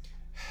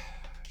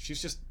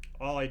 She's just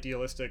all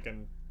idealistic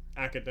and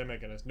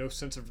academic and has no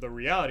sense of the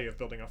reality of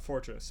building a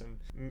fortress and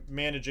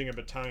managing a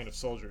battalion of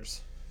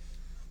soldiers.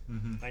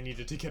 Mm-hmm. I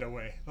needed to get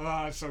away.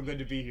 Oh, it's so good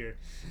to be here.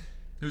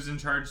 Who's in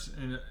charge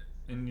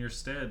in your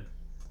stead?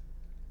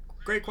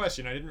 Great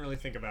question. I didn't really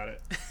think about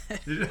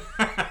it.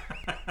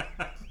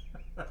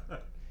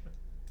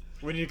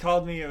 When you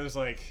called me, it was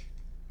like,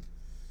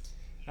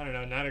 I don't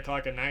know, 9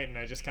 o'clock at night, and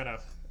I just kind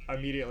of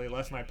immediately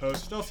left my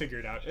post. They'll figure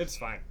it out. It's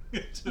fine.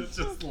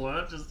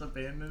 just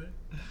abandon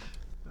it.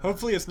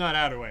 Hopefully it's not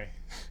Adaway.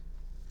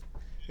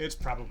 It's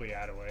probably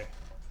Adaway.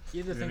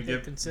 You'd think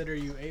they'd consider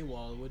you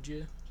AWOL, would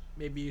you?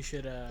 Maybe you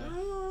should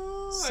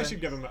I should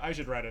give them. I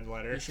should write a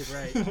letter. You should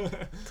write.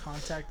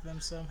 Contact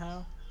them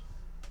somehow.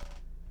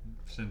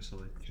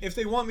 Potentially. If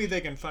they want me,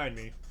 they can find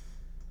me.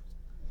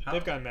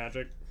 They've got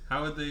magic.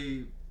 How would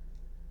they?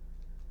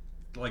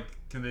 Like,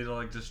 can they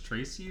like just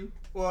trace you?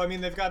 Well, I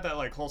mean, they've got that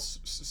like whole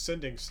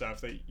sending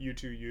stuff that you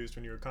two used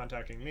when you were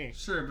contacting me.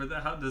 Sure, but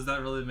how does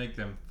that really make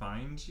them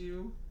find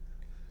you?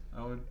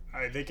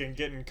 They can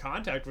get in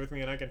contact with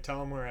me, and I can tell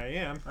them where I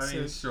am. I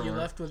mean, So sure. you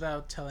left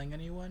without telling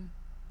anyone,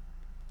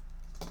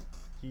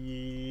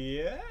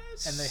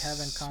 Yes. and they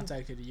haven't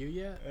contacted you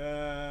yet.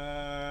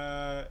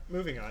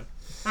 Moving on.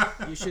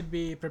 You should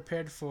be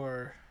prepared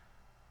for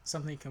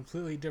something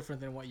completely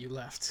different than what you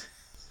left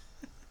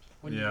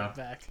when you Yeah. get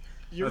back.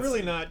 You're That's-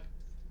 really not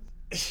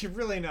You're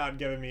really not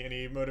giving me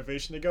any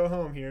motivation to go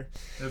home here.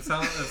 It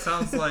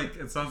sounds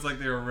like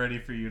they were ready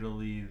for you to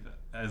leave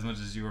as much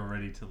as you were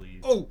ready to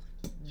leave. Oh,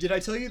 did I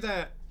tell you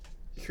that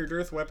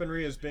Hirdirth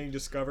weaponry is being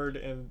discovered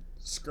in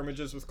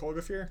skirmishes with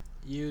Kolgafir?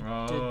 You did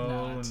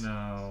Oh not.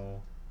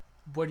 no.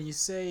 When you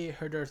say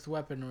Hirdirth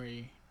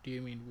weaponry, do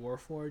you mean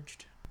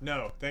Warforged?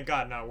 No, thank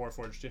God, not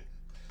Warforged.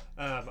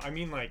 I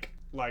mean like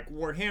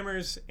war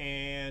hammers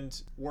and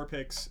war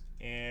picks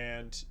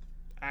and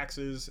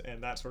axes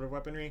and that sort of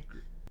weaponry.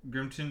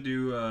 Grimton,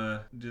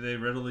 do they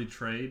readily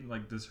trade?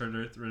 Like, does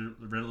Hirdirth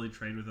readily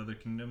trade with other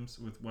kingdoms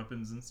with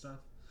weapons and stuff?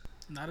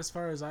 Not as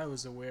far as I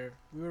was aware.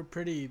 We were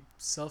pretty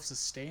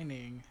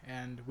self-sustaining,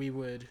 and we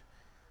would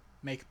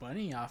make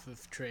money off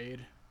of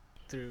trade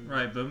through...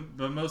 Right,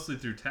 but mostly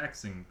through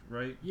taxing,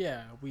 right?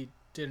 Yeah, we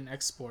didn't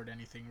export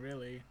anything,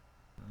 really.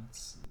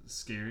 That's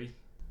scary.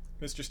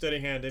 Mr.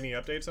 Steadyhand, any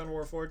updates on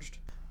Warforged?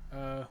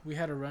 We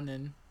had a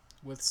run-in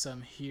with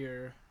some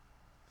here.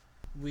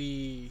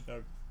 We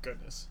Oh,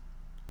 goodness.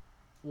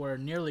 were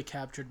nearly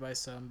captured by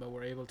some, but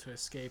were able to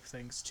escape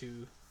thanks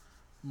to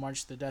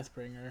March the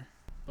Deathbringer.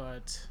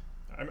 But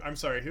I'm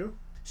sorry, who?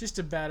 she's just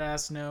a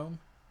badass gnome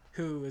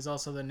who is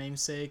also the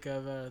namesake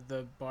of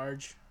the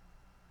barge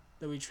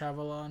that we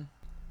travel on.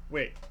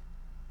 Wait.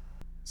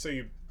 So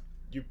you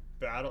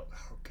battle...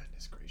 Oh,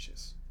 goodness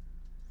gracious.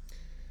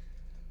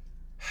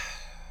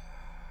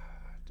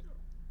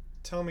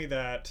 Tell me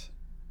that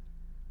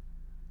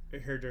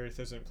Hirdirth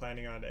isn't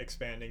planning on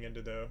expanding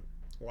into the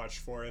Watched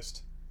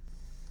Forest.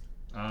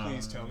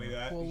 Please tell me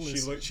that. Well,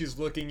 listen. She's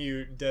looking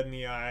you dead in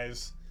the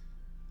eyes.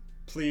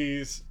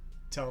 Please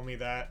tell me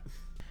that.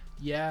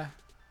 Yeah,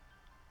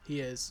 he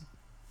is.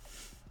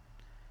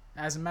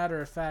 As a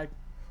matter of fact,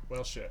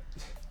 Well, shit.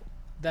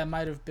 that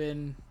might have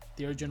been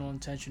the original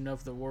intention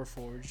of the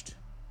Warforged.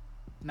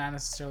 Not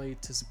necessarily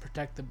to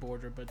protect the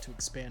border, but to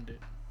expand it.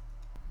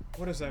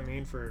 What does that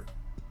mean for...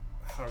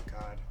 Oh,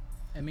 God.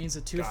 It means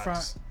a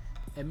Gods.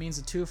 It means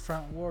a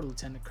two-front war,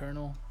 Lieutenant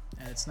Colonel,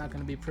 and it's not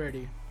going to be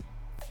pretty.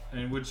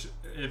 And which,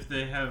 if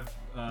they have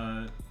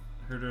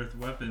Hirdirth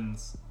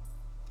weapons,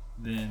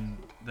 then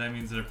that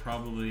means they're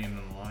probably in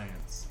an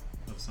alliance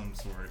of some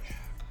sort.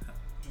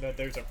 That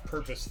there's a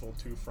purposeful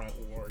two-front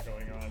war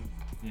going on.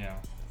 Yeah.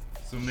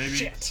 So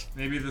Shit.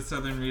 maybe the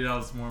Southern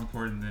Redoubt is more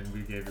important than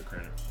we gave it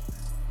credit.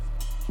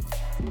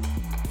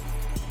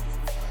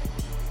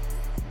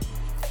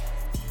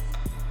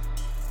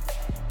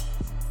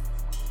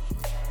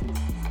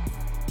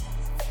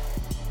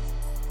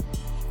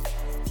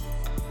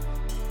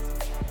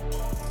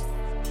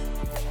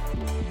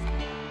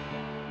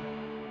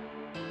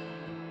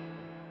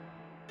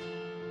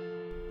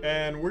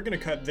 And we're going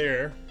to cut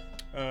there.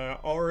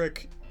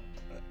 Ulrich,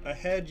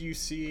 ahead you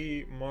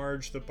see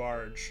Marge the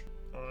barge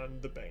on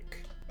the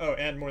bank. Oh,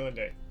 and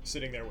Morlinde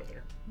sitting there with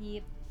her.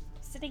 Yep.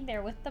 Sitting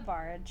there with the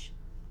barge.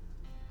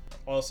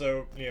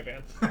 Also,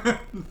 Neovan.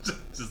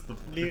 Just the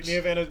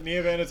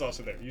Neovan is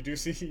also there. You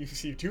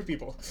see two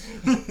people.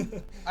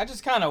 I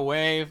just kind of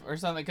wave or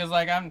something because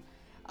like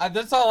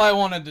that's all I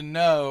wanted to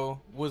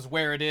know was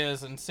where it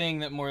is, and seeing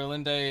that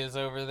Morlinde is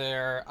over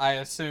there, I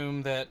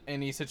assume that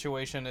any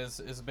situation is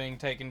being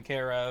taken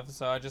care of.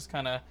 So I just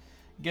kind of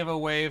give a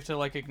wave to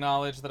like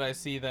acknowledge that I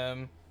see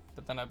them,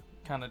 but then I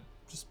kind of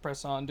just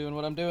press on doing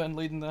what I'm doing,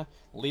 leading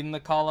the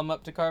column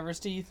up to Carver's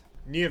Teeth.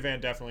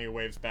 Neovan definitely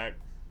waves back.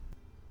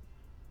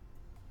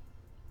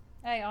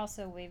 I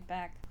also waved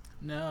back.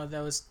 No,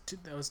 that was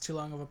too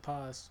long of a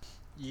pause.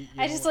 You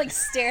I just like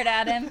stared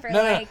at him for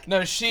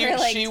No, she for,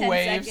 like, she 10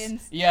 waves,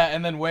 seconds. yeah,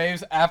 and then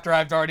waves after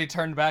I've already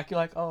turned back. You're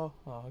like, oh,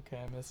 okay,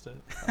 I missed it.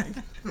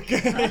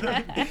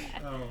 Like,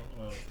 Oh.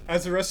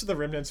 As the rest of the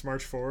remnants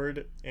march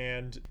forward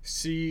and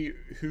see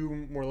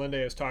who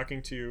Morlinde is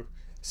talking to,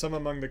 some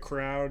among the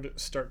crowd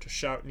start to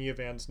shout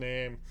Neovan's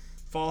name.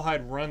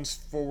 Fallhide runs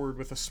forward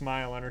with a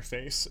smile on her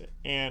face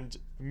and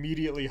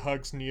immediately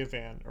hugs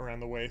Neovan around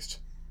the waist.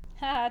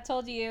 Ha, I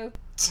told you.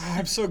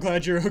 I'm so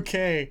glad you're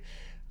okay.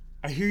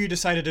 I hear you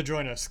decided to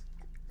join us.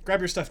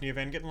 Grab your stuff,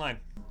 Neovan. Get in line.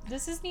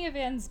 This is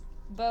Neovan's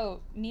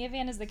boat.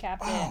 Neovan is the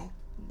captain. Oh.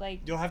 Like,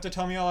 You'll have to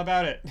tell me all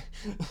about it.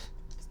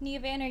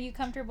 Neovan, are you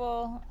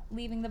comfortable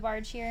leaving the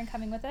barge here and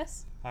coming with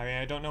us? I mean,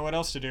 I don't know what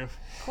else to do.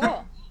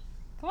 Cool.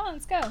 Come on,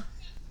 let's go.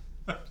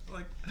 I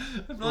feel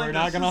We're like not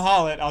that's gonna just-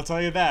 haul it, I'll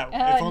tell you that.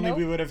 If only nope.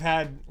 we would have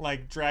had,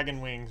 like, dragon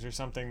wings or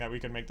something that we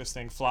could make this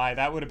thing fly.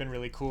 That would have been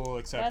really cool,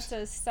 except... That's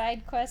a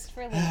side quest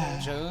for later.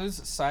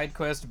 Joe's side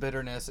quest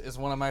bitterness is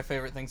one of my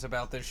favorite things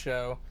about this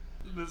show.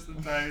 This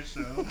entire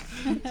show.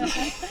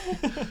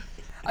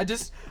 I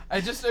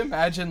just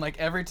imagine like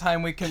every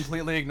time we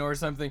completely ignore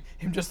something,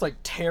 him just like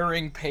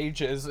tearing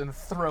pages and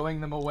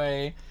throwing them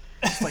away.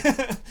 It's like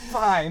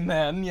fine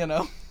then, you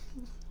know.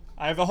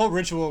 I have a whole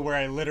ritual where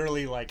I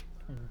literally, like,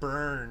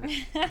 burn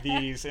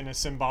these in a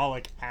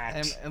symbolic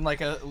act. And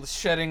like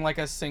shedding like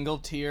a single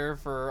tear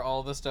for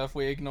all the stuff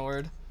we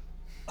ignored.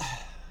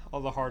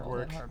 All the hard All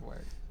work. that hard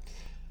work.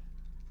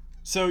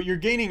 So you're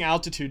gaining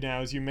altitude now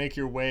as you make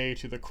your way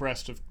to the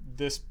crest of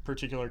this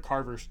particular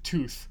Carver's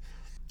Tooth.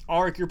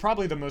 Ulrich, you're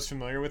probably the most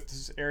familiar with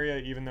this area,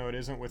 even though it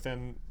isn't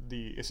within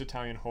the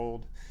Isitalian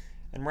hold.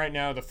 And right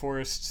now, the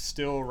forest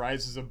still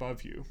rises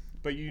above you.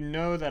 But you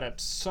know that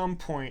at some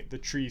point, the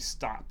trees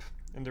stop,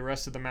 and the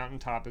rest of the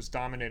mountaintop is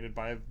dominated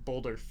by a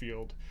boulder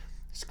field,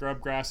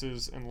 scrub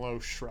grasses, and low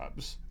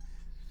shrubs.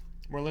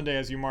 Morlinde,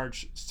 as you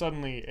march,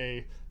 suddenly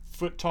a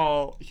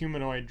foot-tall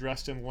humanoid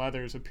dressed in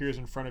leathers appears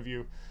in front of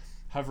you,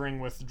 hovering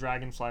with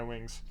dragonfly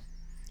wings.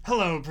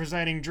 "Hello,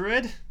 presiding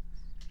druid!"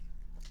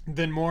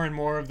 Then more and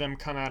more of them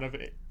come out of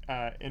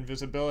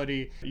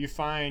invisibility. You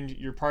find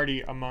your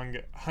party among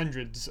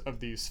hundreds of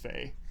these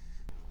fae.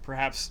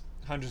 Perhaps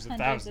hundreds of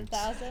Hundreds thousands. of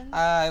thousands.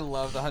 I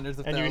love the hundreds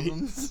of And you-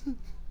 thousands.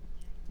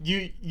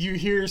 You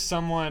hear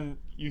someone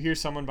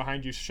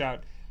behind you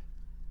shout,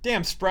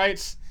 "Damn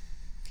sprites!"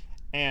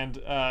 And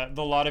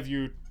the lot of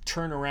you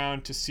turn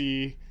around to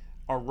see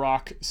a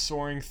rock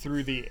soaring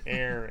through the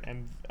air,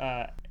 and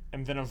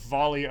then a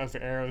volley of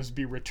arrows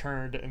be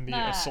returned, and the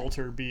Nah.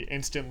 assaulter be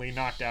instantly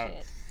knocked out.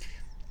 Shit.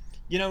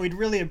 You know, we'd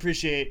really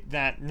appreciate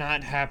that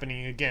not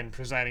happening again,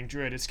 presiding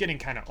druid. It's getting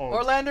kind of old.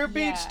 Orlando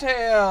Yeah.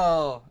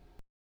 Beachtail!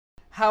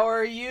 How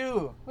are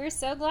you? We're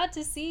so glad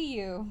to see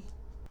you.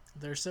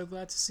 They're so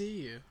glad to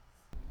see you.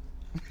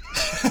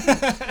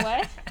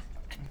 What?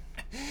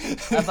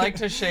 I'd like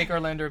to shake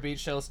Orlando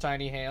Beachtail's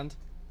tiny hand.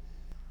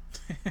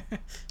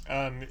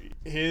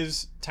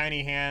 His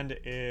tiny hand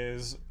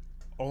is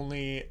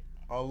only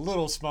a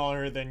little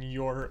smaller than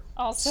your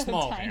Also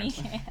small tiny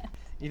hand. hand.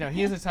 You know,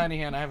 he has a tiny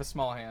hand, I have a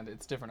small hand.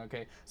 It's different,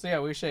 okay? So yeah,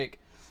 we shake.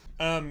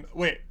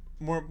 Wait,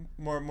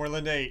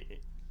 Morlinde,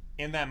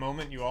 in that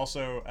moment, you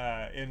also,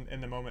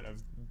 in the moment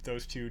of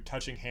those two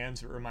touching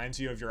hands, it reminds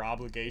you of your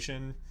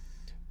obligation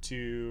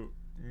to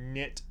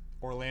knit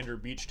Orlando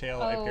Beachtail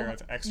a pair Oh,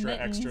 of extra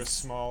mittens.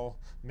 small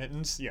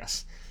mittens.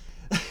 Yes.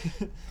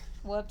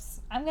 Whoops.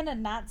 I'm gonna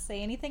not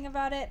say anything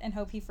about it and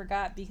hope he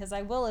forgot because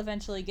I will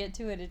eventually get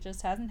to it. It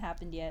just hasn't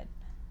happened yet.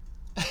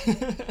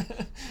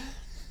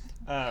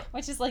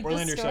 Which is like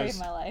Orlander the story says-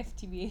 of my life,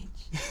 TBH.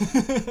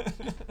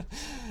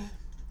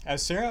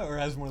 As Sarah or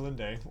as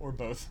Morlinde, or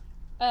both?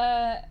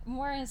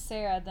 More as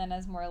Sarah than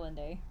as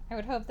Morlinde. I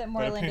would hope that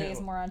Morlinde is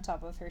apparently- more on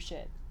top of her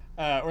shit.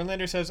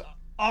 Orlander says,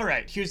 "All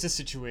right, here's the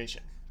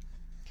situation.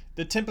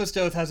 The Tempest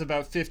Oath has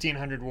about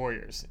 1,500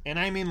 warriors, and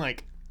I mean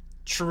like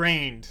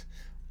trained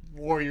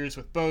warriors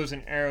with bows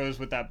and arrows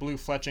with that blue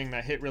fletching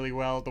that hit really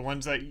well. The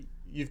ones that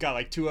you've got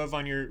like 2 of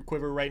on your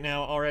quiver right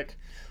now, Ulrich.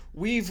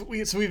 We've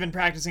been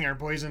practicing our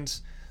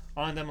poisons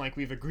on them like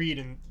we've agreed,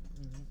 and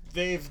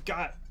they've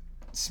got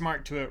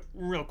smart to it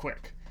real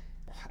quick.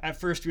 At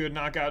first, we would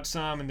knock out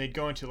some, and they'd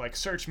go into like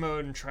search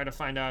mode and try to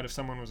find out if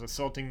someone was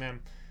assaulting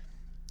them.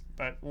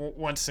 But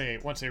once they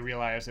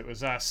realized it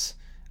was us,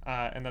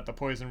 and that the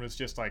poison was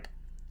just like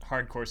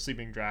hardcore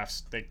sleeping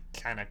drafts, they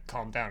kind of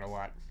calmed down a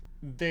lot.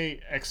 They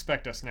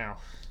expect us now.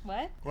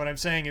 What? What I'm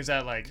saying is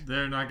that like,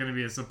 They're not going to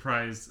be a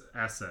surprise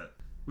asset.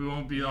 We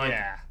won't be like,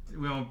 yeah.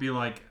 we won't be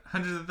like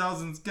hundreds of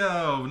thousands.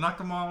 Go, knock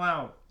them all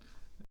out.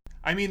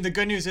 I mean, the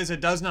good news is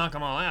it does knock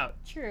them all out.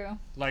 True.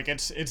 Like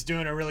it's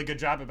doing a really good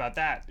job about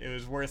that. It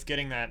was worth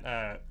getting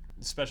that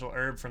special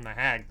herb from the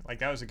hag. Like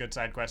that was a good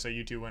side quest that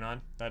you two went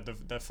on. That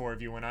the 4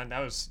 of you went on. That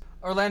was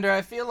Orlando,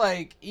 I feel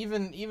like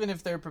even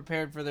if they're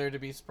prepared for there to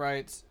be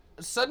sprites,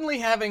 suddenly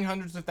having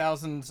hundreds of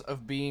thousands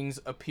of beings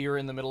appear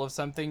in the middle of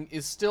something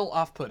is still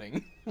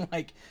off-putting.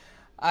 Like,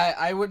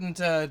 I wouldn't.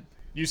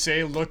 you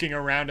say looking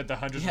around at the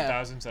hundreds Yeah. of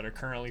thousands that are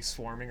currently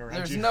swarming around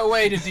There's you. no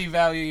way to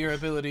devalue your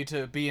ability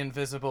to be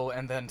invisible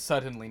and then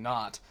suddenly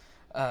not.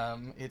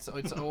 It's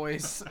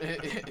always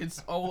it's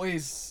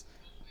always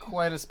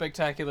quite a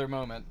spectacular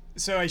moment.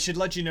 So I should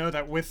let you know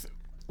that with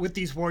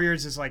these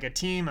warriors is like a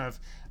team of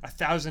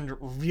 1,000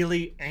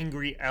 really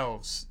angry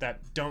elves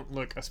that don't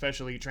look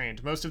especially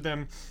trained. Most of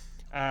them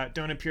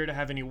don't appear to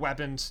have any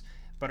weapons,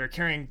 but are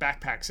carrying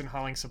backpacks and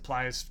hauling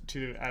supplies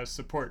as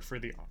support for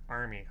the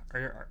army.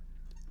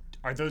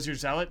 Are those your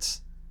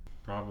zealots?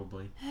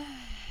 Probably.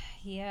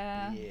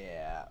 Yeah.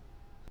 Yeah.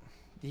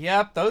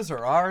 Yep, those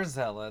are our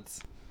zealots.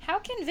 How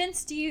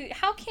convinced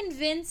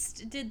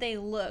did they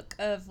look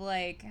of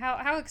like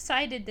how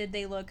excited did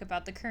they look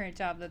about the current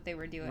job that they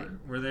were doing?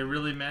 Were they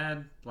really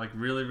mad? Like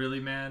really, really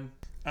mad?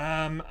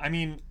 I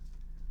mean,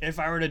 if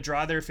I were to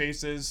draw their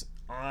faces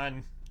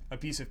on a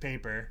piece of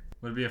paper,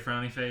 Would it be a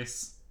frowny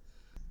face?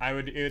 they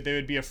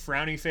would be a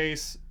frowny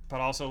face, but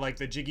also like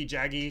the jiggy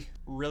jaggy,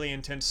 really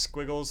intense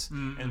squiggles,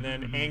 and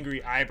then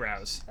angry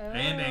eyebrows.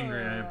 And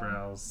angry Oh.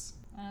 eyebrows.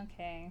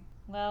 Okay.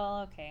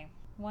 Well, okay.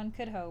 One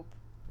could hope.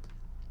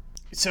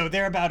 So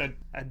they're about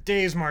a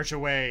day's march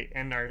away,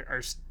 and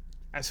are,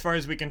 as far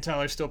as we can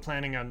tell, are still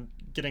planning on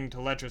getting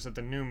to Letras at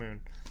the new moon.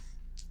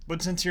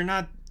 But since you're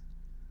not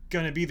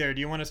gonna be there,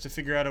 do you want us to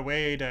figure out a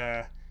way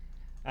to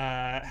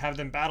have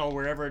them battle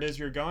wherever it is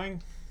you're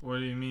going? What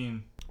do you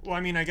mean? Well,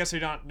 I mean, I guess they're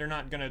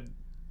not gonna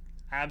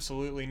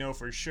absolutely know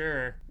for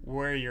sure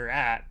where you're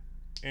at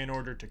in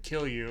order to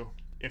kill you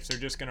if they're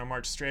just gonna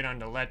march straight on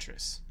to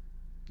Letras.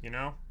 You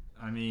know?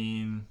 I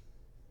mean,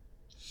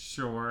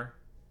 sure.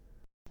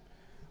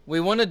 We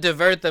want to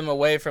divert them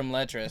away from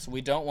Letras.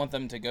 We don't want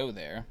them to go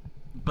there.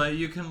 But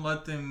you can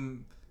let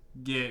them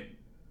get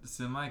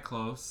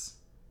semi-close.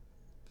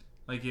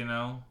 Like,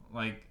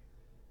 like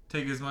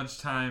take as much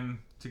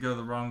time to go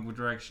the wrong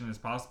direction as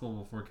possible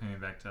before coming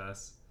back to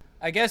us.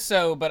 I guess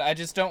so, but I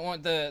just don't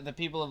want the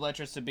people of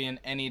Letras to be in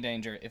any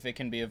danger if it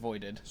can be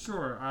avoided.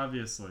 Sure,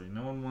 obviously.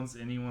 No one wants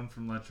anyone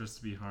from Letras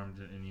to be harmed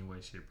in any way,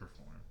 shape, or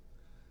form.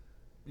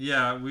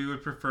 Yeah, we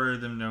would prefer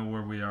them know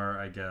where we are,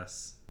 I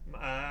guess.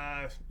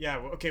 Yeah,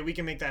 okay, we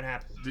can make that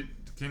happen.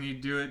 Can you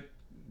do it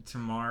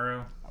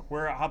tomorrow?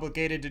 We're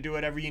obligated to do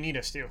whatever you need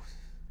us to.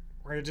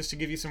 Just to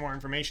give you some more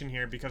information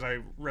here, because I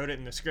wrote it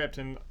in the script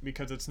and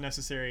because it's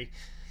necessary.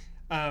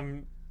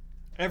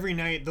 Every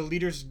night, the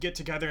leaders get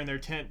together in their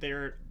tent.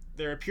 There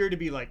appear to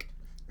be like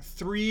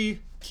 3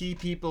 key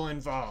people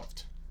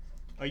involved.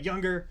 A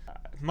younger,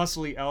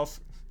 muscly elf.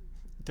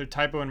 The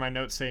typo in my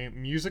notes say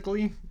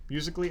musically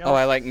elf. Oh,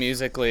 I like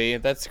musically.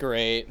 That's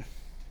great.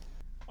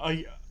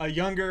 A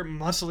younger,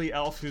 muscly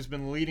elf who's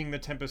been leading the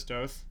Tempest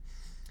Oath.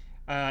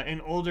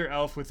 An older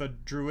elf with a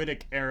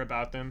druidic air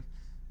about them.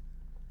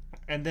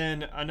 And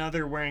then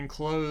another wearing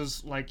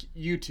clothes like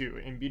you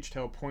two. And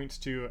Beachtail points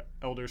to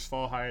Elders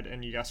Fallhide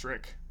and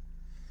Yesric.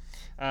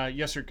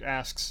 Yesric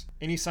asks,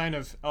 any sign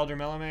of Elder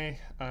Melame?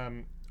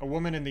 A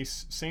woman in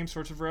these same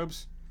sorts of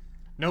robes?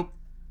 Nope,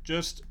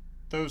 just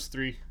those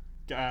 3.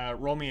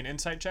 Roll me an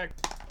insight check.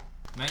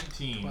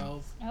 19.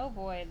 12. Oh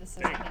boy, this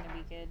is gonna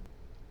be good.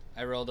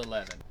 I rolled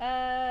 11.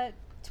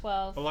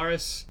 12.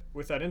 Alaris,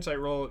 with that insight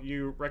roll,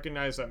 you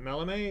recognize that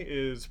Melame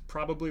is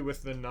probably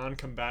with the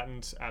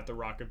non-combatants at the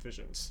Rock of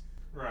Visions.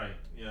 Right,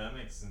 yeah, that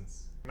makes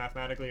sense.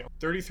 Mathematically,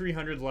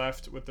 3,300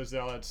 left with the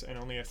Zealots, and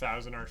only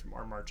 1,000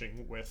 are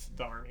marching with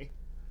the army.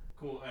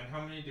 Cool, and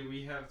how many do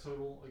we have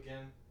total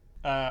again?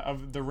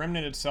 Of the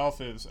remnant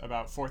itself is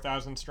about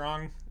 4,000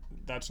 strong.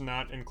 That's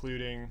not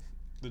including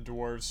the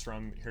dwarves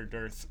from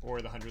Hirdirth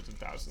or the hundreds of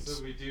thousands.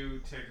 So we do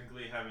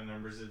technically have a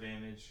numbers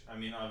advantage. I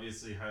mean,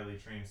 obviously, highly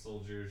trained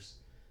soldiers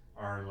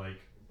are like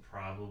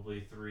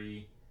probably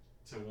 3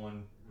 to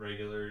 1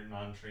 regular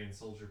non-trained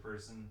soldier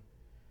person.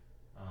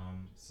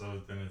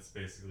 So then it's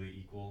basically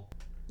equal.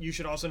 You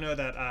should also know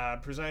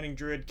that presiding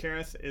druid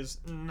Kareth is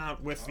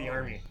not with the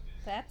army.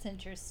 That's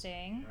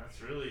interesting.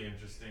 That's really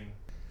interesting.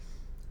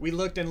 We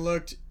looked and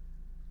looked,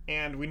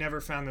 and we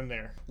never found them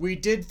there. We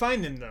did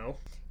find them, though,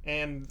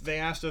 and they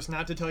asked us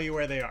not to tell you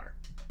where they are.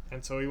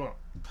 And so we won't.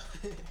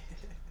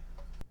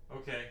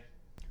 Okay.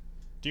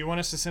 Do you want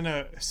us to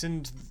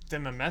send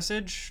them a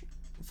message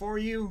for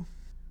you?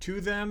 To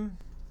them?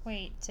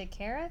 Wait, to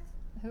Kareth?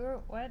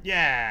 What?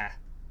 Yeah.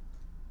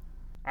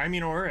 I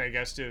mean, or I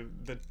guess to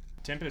the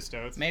Tempest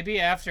Oath. Maybe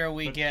after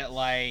we get,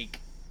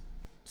 like,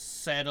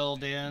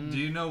 settled in. Do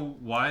you know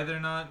why they're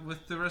not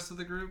with the rest of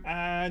the group?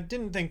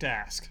 Didn't think to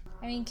ask.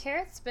 I mean,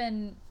 Kareth's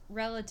been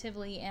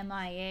relatively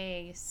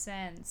MIA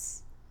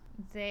since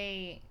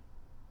we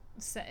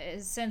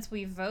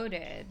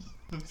voted.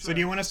 So do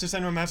you want us to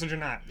send them a message or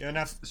not?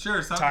 Enough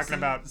Sure, talking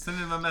about... Send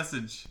him a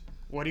message.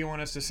 What do you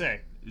want us to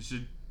say? You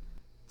should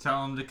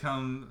tell him to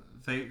come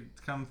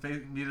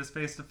meet us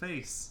face to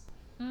face.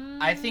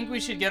 I think we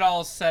should get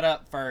all set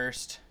up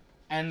first,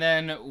 and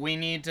then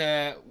we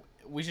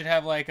should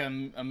have like a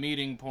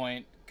meeting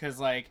point, because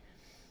like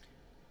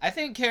I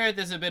think Kareth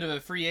is a bit of a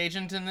free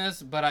agent in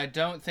this, but I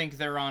don't think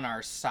they're on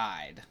our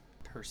side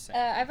per se.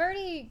 I've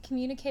already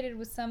communicated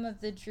with some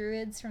of the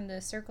druids from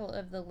the Circle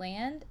of the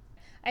Land.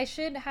 I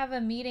should have a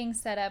meeting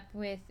set up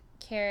with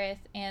Kareth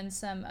and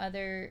some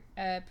other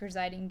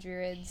presiding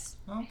druids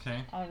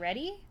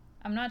already.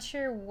 I'm not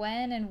sure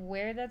when and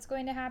where that's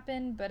going to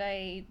happen, but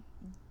I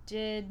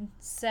did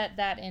set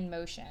that in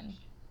motion.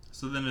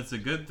 So then it's a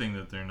good thing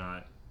that they're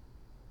not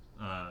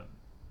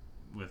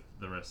with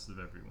the rest of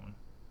everyone.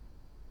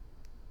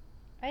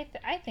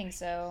 I think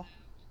so.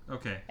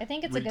 Okay. I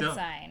think it's a good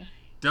sign.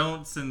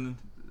 Don't send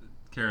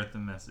Kareth a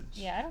message.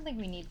 Yeah, I don't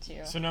think we need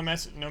to. So no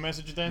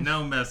message then?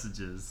 No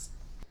messages.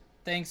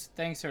 Thanks,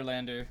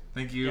 Orlander.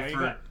 Thank you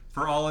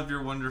for all of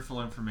your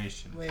wonderful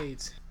information.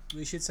 Wait,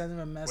 we should send them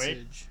a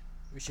message.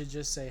 We should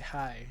just say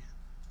hi,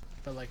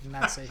 but like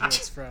not say who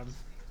it's from.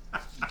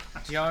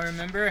 Do y'all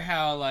remember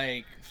how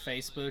like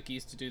Facebook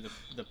used to do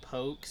the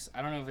pokes?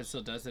 I don't know if it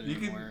still does it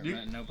anymore.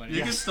 But nobody.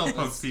 You can still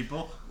poke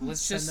people. Let's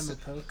send just them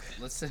a poke.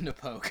 Let's send a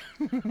poke.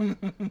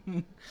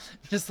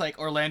 Just like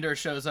Orlando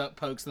shows up,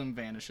 pokes them,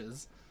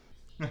 vanishes.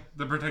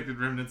 The protected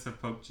remnants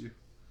have poked you.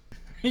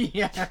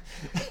 Yeah,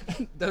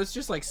 those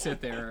just like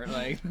sit there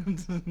like.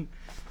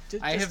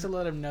 Just to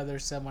let them know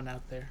there's someone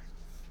out there.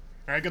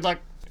 All right, good luck.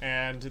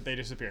 And they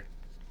disappear.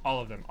 All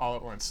of them, all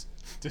at once,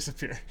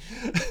 disappear.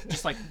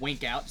 Just like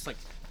wink out, just like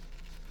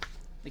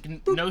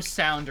no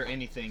sound or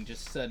anything,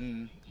 just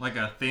sudden. Like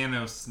a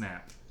Thanos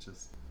snap,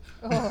 just.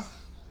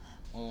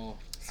 Oh.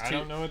 I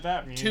don't know what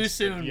that means. Too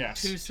soon.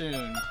 Yes. Too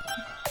soon.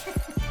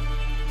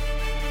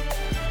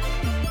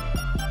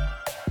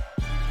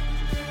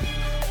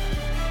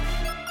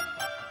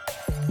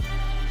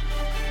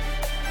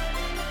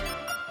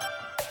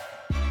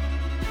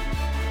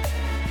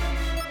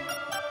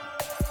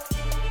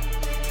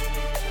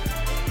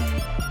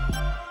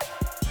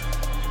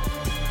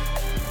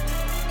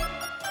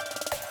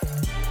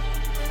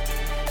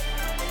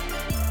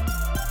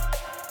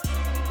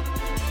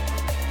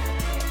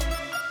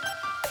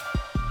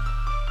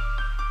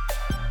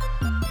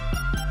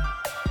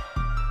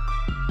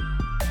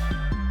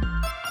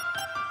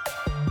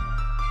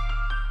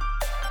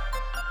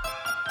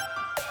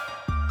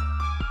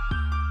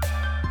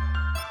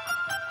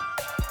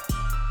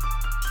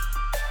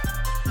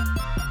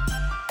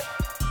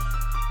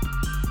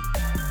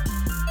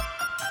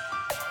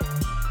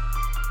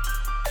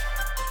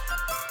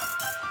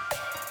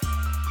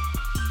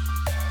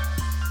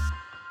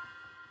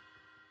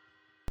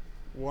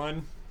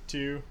 1,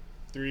 2,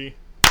 3.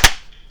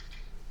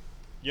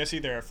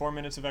 Yesy, there are 4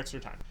 minutes of extra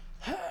time.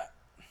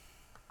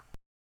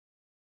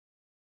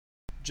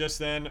 Just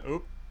then,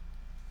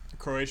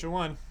 Croatia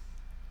won.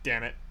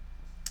 Damn it.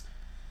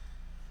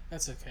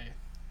 That's okay.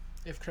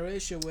 If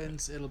Croatia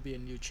wins, it'll be a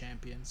new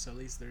champion, so at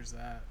least there's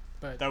that.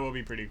 But That will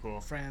be pretty cool.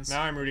 France.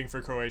 Now I'm rooting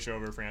for Croatia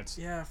over France.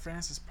 Yeah,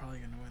 France is probably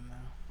gonna win though.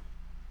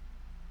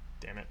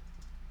 Damn it.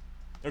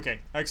 Okay,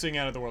 exiting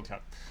out of the World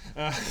Cup.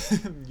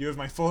 You have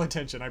my full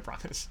attention, I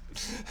promise.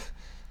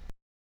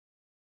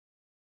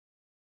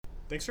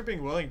 Thanks for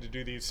being willing to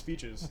do these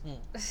speeches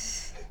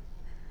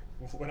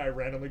when I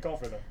randomly call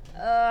for them.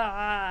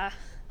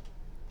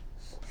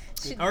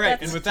 All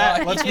right, and with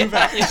that, let's move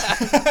on.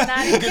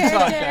 Not a Good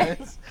talk,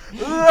 character.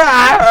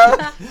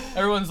 guys.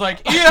 Everyone's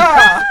like,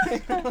 yeah.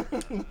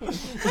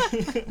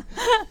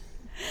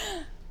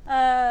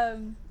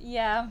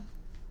 Yeah.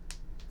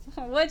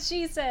 What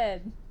she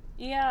said.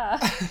 Yeah.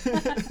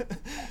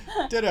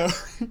 Ditto.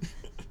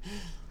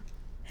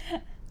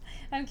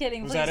 I'm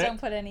kidding. Was Please that it? don't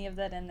put any of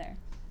that in there.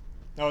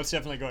 Oh, it's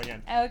definitely going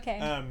in.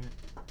 Okay.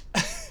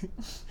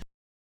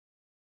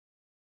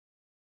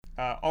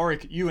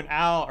 Ulrich, you and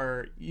Al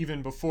are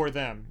even before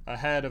them,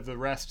 ahead of the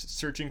rest,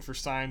 searching for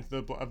signs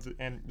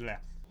bleh.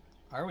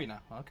 Are we now?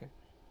 Okay.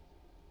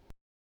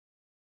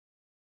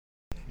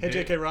 Hey,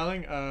 J.K.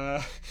 Rowling.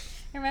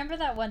 Remember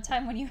that one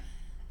time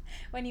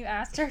when you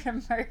asked her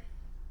to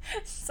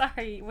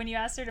when you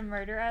asked her to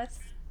murder us?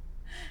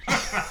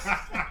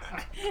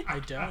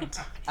 I don't.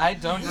 I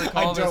don't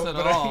recall this at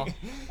all.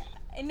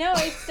 No,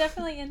 it's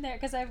definitely in there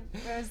because I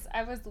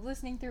was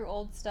listening through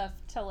old stuff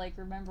to like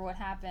remember what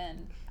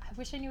happened. I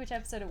wish I knew which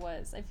episode it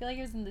was. I feel like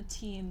it was in the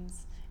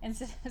teens.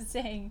 Instead of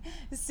saying,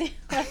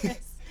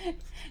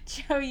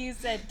 Joe, you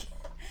said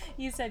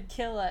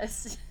kill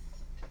us.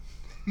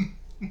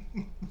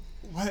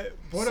 What a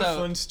So-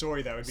 fun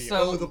story that would be.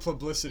 so, the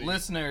publicity.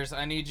 Listeners,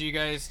 I need you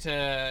guys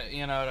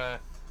to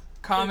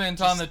comment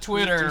Just on the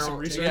Twitter. do some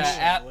research.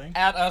 Yeah, Link.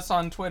 at us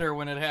on Twitter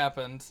when it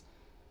happens.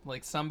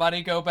 Like,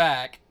 somebody go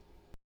back.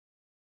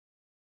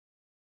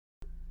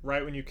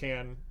 Write when you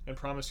can, and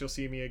promise you'll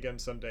see me again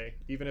someday,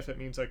 even if it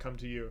means I come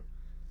to you.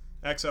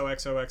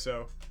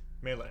 XOXOXO,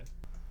 Melee.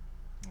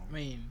 I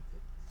mean,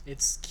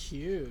 it's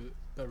cute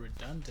but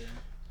redundant.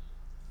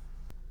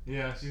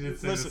 Yeah, she did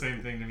say Listen. the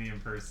same thing to me in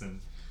person.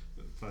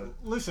 But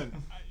Listen,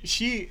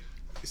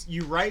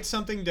 you write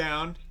something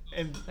down,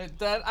 and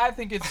That I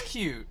think it's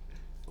cute.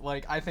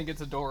 Like, I think it's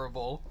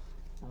adorable.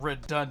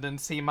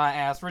 Redundancy, my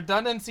ass.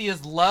 Redundancy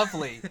is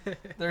lovely.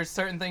 There's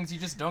certain things you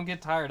just don't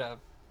get tired of.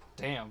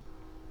 Damn.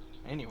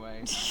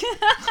 Anyway.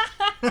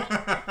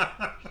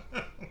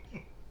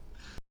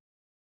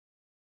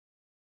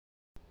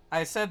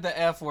 I said the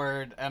F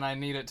word, and I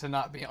need it to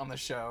not be on the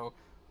show.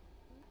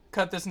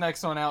 Cut this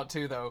next one out,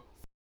 too, though.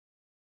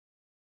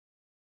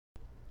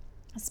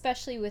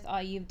 Especially with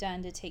all you've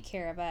done to take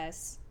care of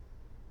us.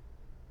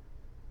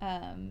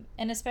 And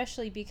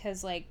especially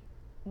because, like,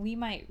 we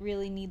might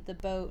really need the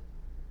boat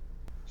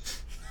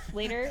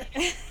later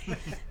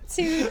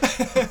to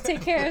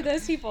take care of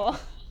those people.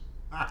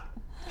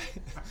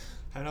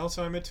 and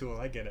also I'm a tool.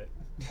 I get it.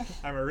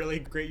 I'm a really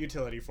great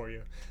utility for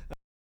you.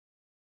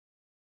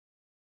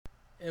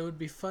 It would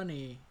be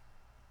funny,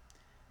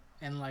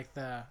 and like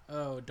the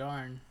oh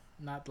darn,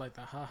 not like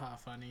the haha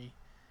funny,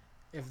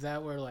 if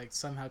that were like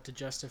somehow to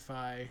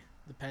justify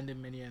the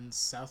Pandemonium's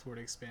southward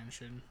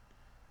expansion,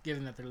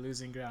 given that they're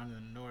losing ground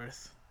in the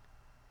north.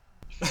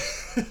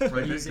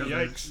 right,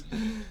 Yikes.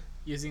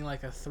 Using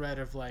like a thread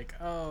of like,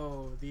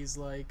 oh, these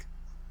like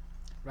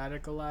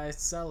radicalized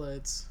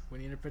zealots, we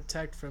need to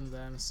protect from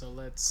them, so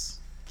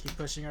let's keep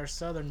pushing our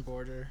southern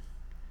border.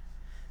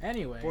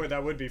 Anyway, Boy,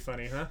 that would be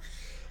funny, huh?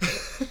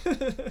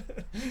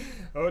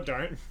 Oh,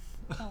 darn.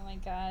 Oh my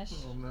gosh.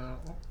 Oh no.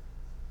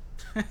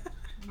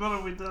 What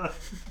have we done?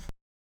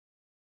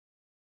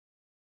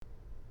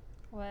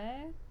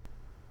 What?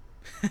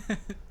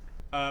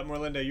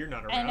 Morlinda, you're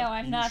not around. I know,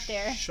 I'm You not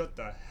there. Shut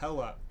the hell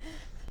up.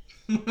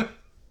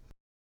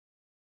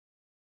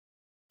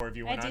 Or if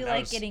you I went do on,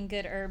 like getting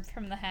good herb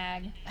from the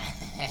hag.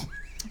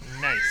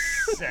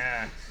 Nice.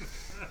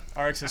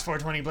 RX says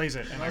 420 blaze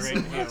it. Am I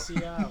right? No.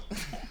 See out.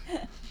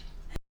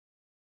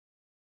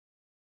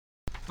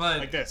 But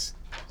Like this.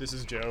 This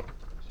is Joe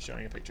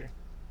showing a picture.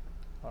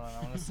 Hold on, I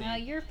want to see. No,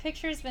 your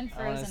picture's been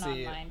I wanna frozen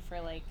see it. online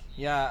for like.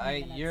 Yeah,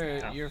 10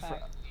 minutes now. you're.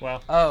 Fuck.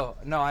 Well, Oh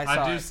no, I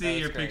saw I do it. see That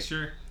your was great.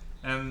 picture,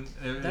 and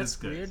That's it's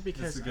good. weird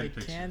because it's a I good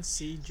picture. can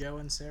see Joe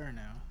and Sarah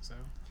now. So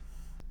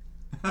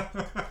I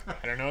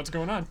don't know what's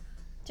going on.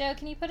 Joe,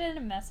 can you put it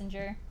in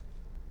Messenger?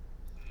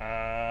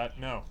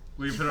 No.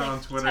 We put it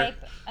on Twitter.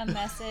 Type a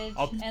message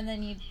I'll- and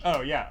then you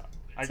Oh, yeah.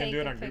 I take can do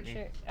it a on GroupMe.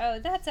 picture. Oh,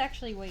 that's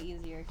actually way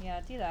easier. Yeah,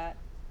 do that.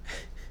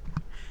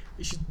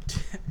 you should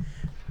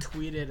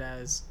tweet it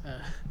as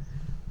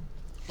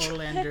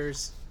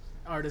Orlander's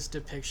artist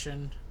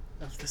depiction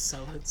of the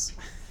zealots.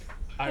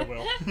 I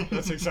will.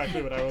 That's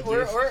exactly what I will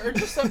do. Or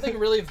just something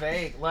really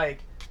vague, like,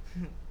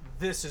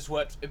 this is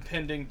what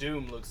impending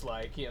doom looks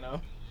like, you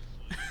know?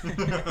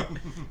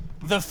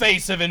 The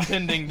face of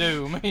impending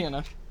doom, you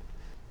know?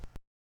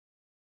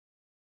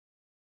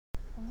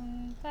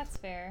 that's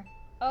fair.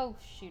 Oh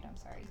shoot, I'm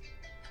sorry.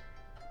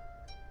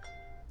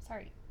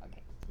 Sorry.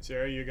 Okay.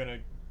 Sarah, you gonna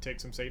take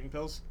some Satan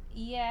pills?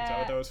 Yeah. Is that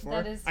what that was for?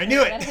 That is I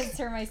knew it! That is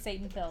for my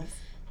Satan pills.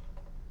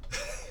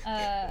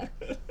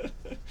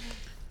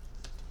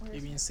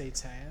 You mean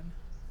Satan?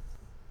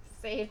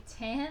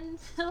 Satan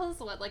pills?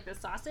 What, like the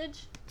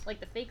sausage? Like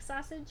the fake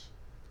sausage?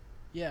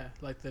 Yeah,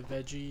 like the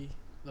veggie,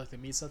 like the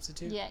meat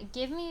substitute. Yeah,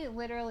 give me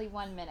literally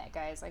 1 minute,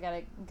 guys. I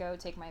gotta go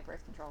take my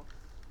birth control.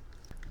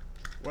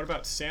 What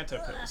about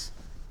Santa pills?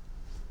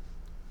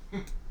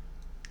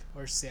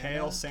 Or Santa.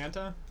 Hail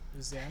Santa?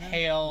 Santa?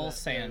 Hail The-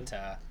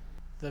 Santa.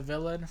 The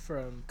villain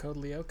from Code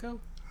Lyoko?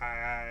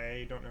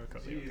 I don't know.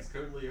 Jeez,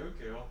 Code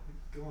Lyoko.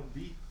 Go on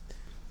beat.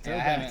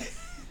 Yeah,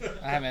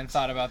 I haven't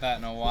thought about that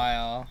in a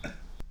while.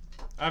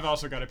 I've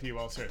also got a pee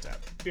while Sarah's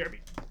out. BRB.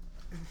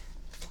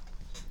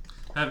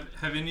 Have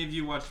any of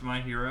you watched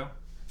My Hero?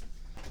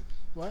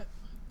 What?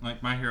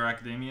 Like My Hero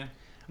Academia?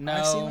 No.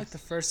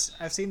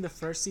 I've seen the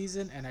first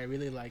season and I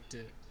really liked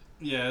it.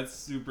 Yeah, it's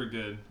super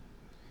good.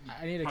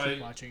 I need to Probably-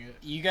 keep watching it.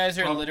 You guys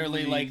are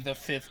literally Probably- like the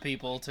 5th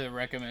people to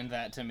recommend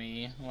that to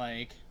me.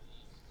 Like,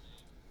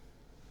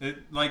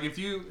 Like if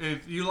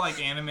you like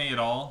anime at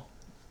all,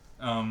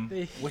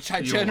 They which I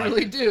You'll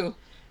generally like it. do.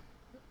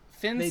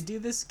 Finn's they do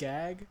this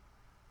gag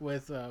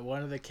with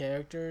one of the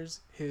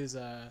characters who's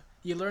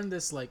you learn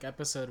this like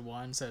episode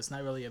 1, so it's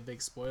not really a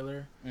big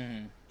spoiler.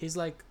 Mhm. He's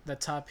like the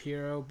top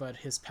hero, but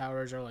his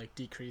powers are like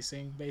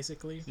decreasing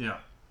basically. yeah.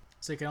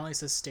 So he can only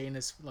sustain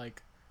his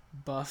like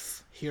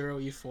buff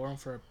hero-y form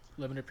for a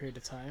limited period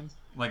of time.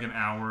 Like an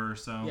hour or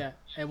so. Yeah,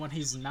 and when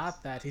he's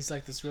not that, he's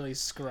like this really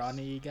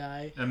scrawny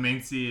guy.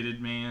 Emaciated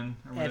man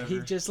or whatever. And he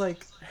just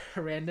like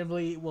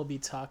randomly will be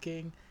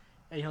talking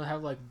and he'll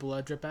have like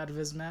blood drip out of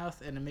his mouth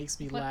and it makes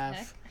me What the laugh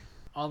heck?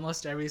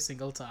 almost every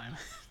single time.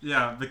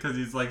 Yeah, because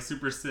he's like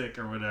super sick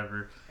or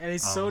whatever. And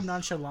he's so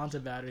nonchalant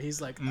about it. He's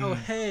like, "Oh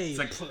hey." It's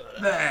like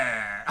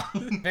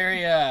 "Bleh."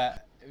 very, have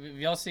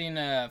y'all seen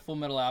Full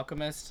Metal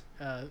Alchemist?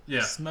 Yeah.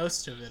 It's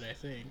most of it, I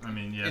think. I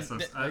mean, yes,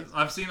 It-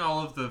 I've seen all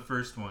of the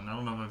first one. I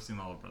don't know if I've seen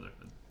all of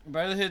Brotherhood.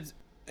 Brotherhood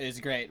is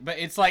great, but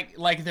it's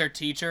like their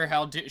teacher,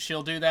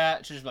 she'll do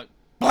that. She'll just be like,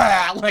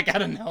 blah, like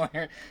out of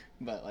nowhere.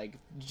 But like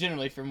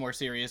generally for more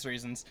serious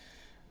reasons.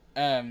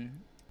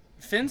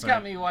 Finn's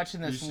got But me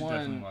watching You this should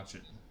definitely one watch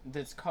it.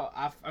 that's called.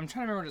 I'm trying to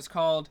remember what it's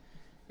called.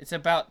 It's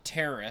about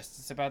terrorists.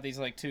 It's about these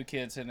like 2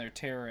 kids and they're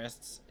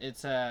terrorists.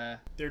 It's They're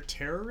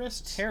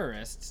terrorists?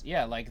 terrorists.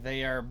 Yeah, like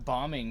they are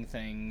bombing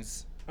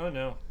things. Oh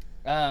no.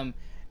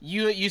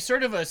 You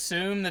sort of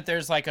assume that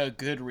there's like a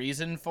good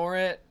reason for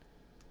it.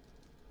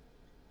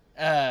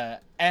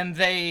 And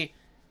they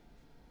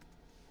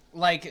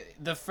like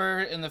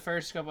in the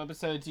first couple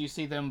episodes you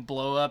see them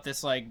blow up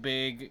this like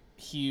big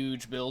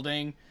huge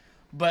building,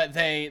 but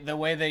the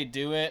way they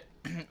do it,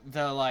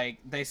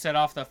 they set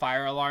off the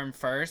fire alarm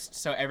first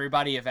so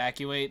everybody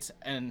evacuates,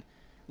 and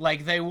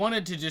like they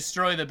wanted to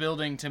destroy the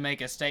building to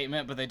make a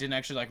statement, but they didn't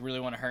actually like really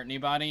want to hurt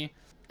anybody.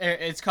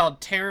 It's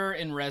called Terror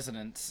in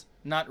Resonance.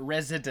 Not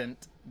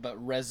resident, but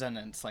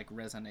resonance, like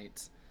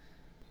resonates.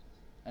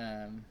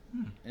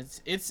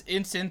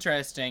 It's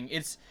interesting.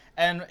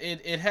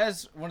 It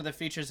has one of the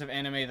features of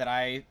anime that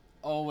I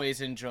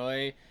always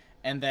enjoy,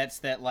 and that's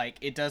that like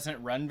it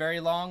doesn't run very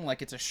long.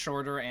 Like it's a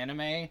shorter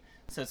anime,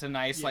 so it's a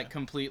nice like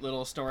complete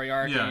little story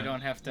arc, and you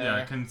don't have to.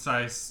 Yeah,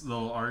 concise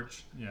little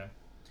arch. Yeah.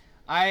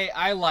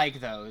 I like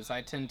those.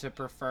 I tend to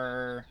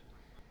prefer.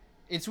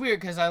 It's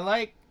weird because I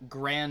like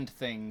grand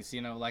things,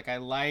 like I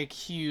like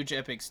huge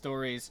epic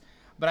stories,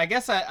 but I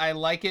guess I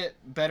like it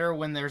better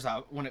when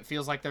when it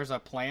feels like there's a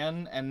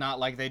plan and not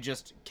like they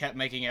just kept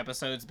making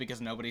episodes because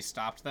nobody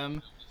stopped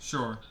them.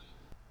 Sure.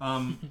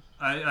 I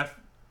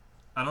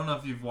don't know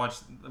if you've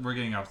watched. We're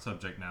getting off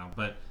subject now,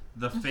 but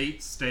the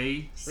Fate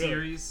Stay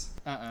series.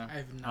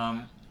 I've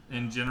not.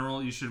 In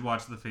general, you should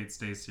watch the Fate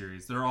Stay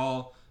series. They're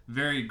all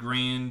very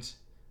grand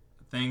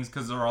things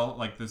because they're all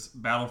like this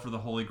battle for the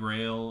Holy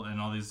Grail and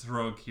all these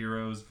heroic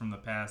heroes from the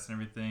past and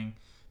everything.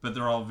 But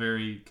they're all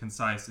very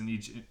concise, and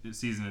each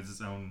season is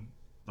its own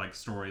like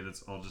story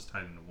that's all just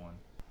tied into one.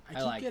 I I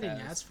keep like getting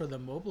those. ads for the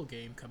mobile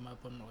game come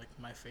up on like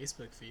my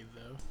Facebook feed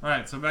though. All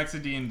right, so back to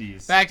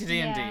D&Ds. Back to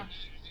D&D. Yeah.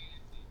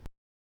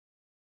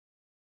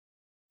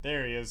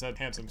 There he is, that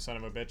handsome son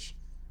of a bitch.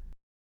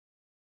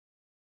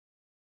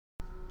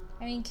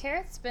 I mean,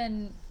 Carrot's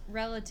been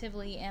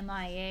relatively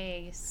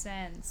MIA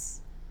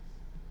since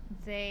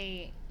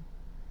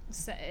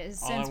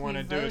since All I we want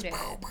to do is voted.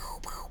 pow, pow,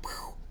 pow,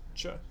 pow.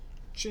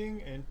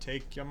 Cha-ching and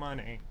take your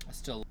money. I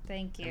still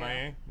Thank you.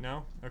 MIA?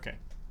 No? Okay.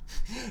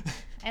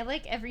 I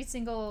like every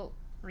single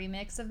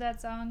remix of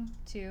that song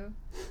too.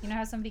 You know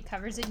how somebody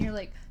covers it and you're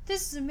like,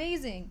 "This is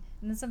amazing,"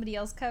 and then somebody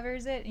else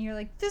covers it and you're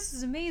like, "This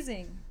is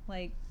amazing."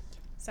 Like,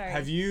 sorry.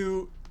 Have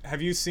you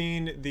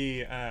seen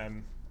the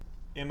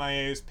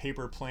MIA's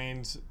Paper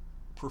Planes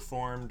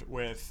performed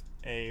with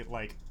a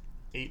like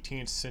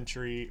 18th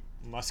century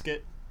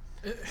musket?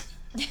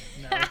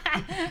 No.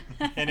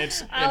 And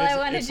it's all I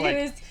want to it's do like,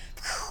 is.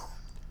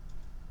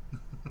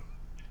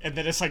 and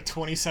then it's like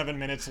 27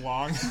 minutes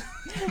long.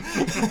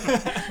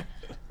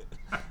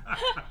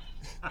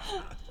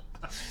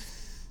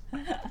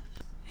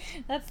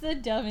 That's the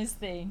dumbest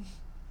thing.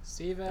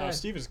 Steven. Oh,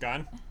 Steve is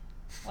gone.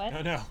 What?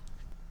 Oh no,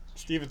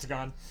 Steven's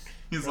gone.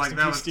 He's Rest like, in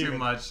that peace, was too Steven."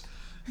 much.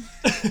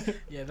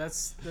 Yeah,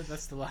 that's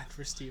the line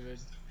for Steven.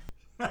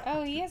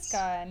 Oh, he is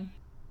gone.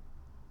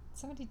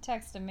 Somebody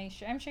text him. Make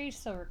sure. I'm sure he's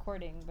still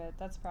recording, but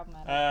that's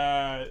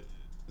problematic.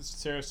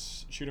 Sarah,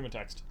 shoot him a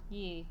text.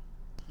 Yee.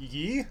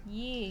 Yee?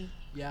 Yee.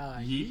 Yeah.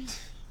 Yeet.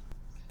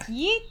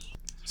 Yeet.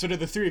 So do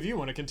the three of you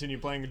want to continue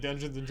playing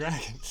Dungeons and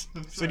Dragons?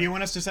 So do you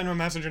want us to send him a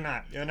message or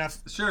not? Enough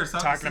Sure,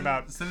 talking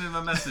about... send him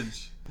a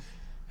message.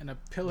 And a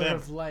pillar Them.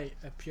 of light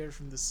appeared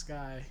from the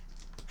sky,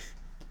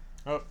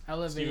 Oh,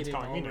 elevating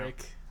Steven's calling me now.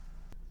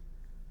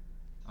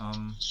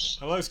 Ulrich.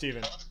 Hello,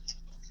 Steven.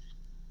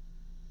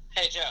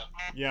 Hey, Joe.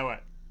 Yeah,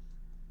 what?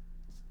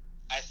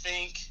 I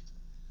think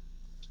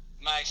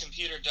my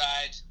computer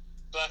died,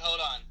 but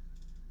hold on.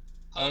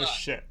 Hold Oh, on.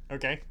 shit.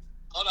 Okay.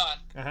 Hold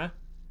on. Uh-huh.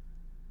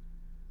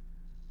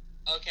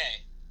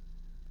 Okay.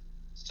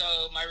 So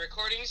my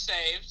recording's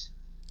saved.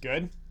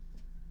 Good.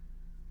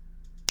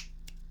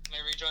 Let me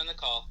rejoin the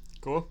call.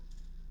 Cool.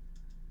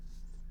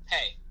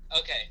 Hey.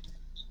 Okay.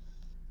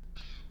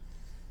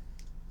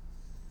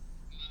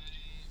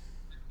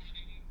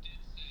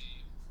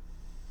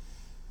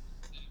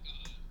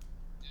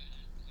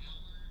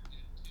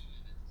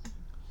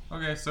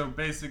 Okay, so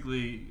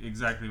basically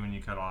exactly when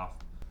you cut off.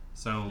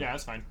 So Yeah,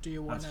 that's fine. Do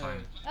you want that's to?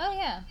 fine. Oh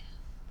yeah.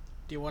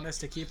 Do you want us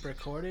to keep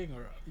recording,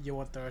 or you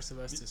want the rest of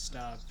us to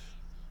stop?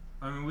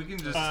 I mean, we can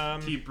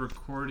just keep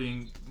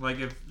recording. Like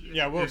if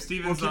Yeah, we'll if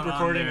Steven's keep not on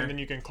recording there- and then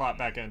you can clap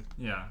back in.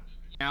 Yeah.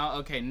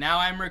 Now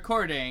I'm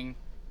recording.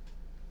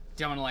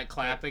 Do you want to like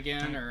clap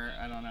again, or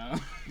I don't know?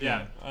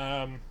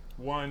 Yeah.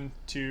 1,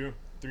 2,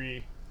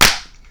 3.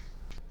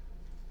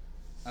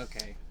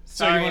 Okay.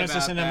 So Sorry you want us to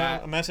about send that.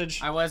 him a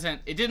message? I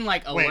wasn't. It didn't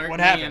like Wait, alert what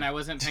me, happened? and I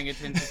wasn't paying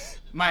attention.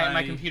 My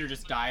I- computer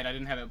just died. I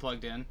didn't have it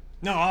plugged in.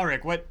 No,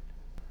 Ulrich, what?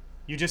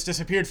 You just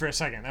disappeared for a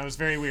second. That was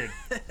very weird.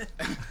 I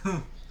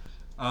can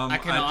do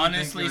think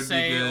honestly it would be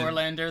say, good-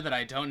 Orlander, that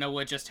I don't know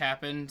what just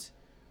happened,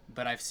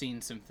 but I've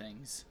seen some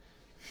things.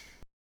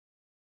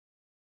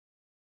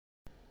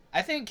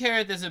 I think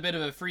Carrot is a bit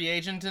of a free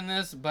agent in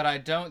this, but I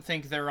don't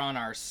think they're on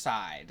our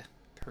side,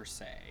 per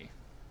se.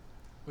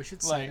 We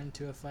should Like- sign him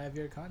to a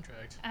 5-year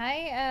contract.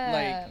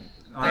 I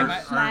Or,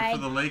 might- or my- for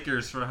the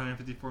Lakers for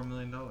 $154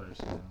 million.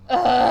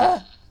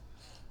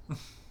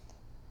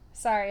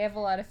 Sorry, I have a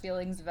lot of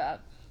feelings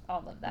about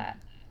all of that.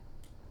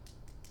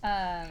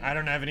 I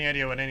don't have any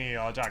idea what any of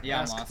y'all are talking Yeah,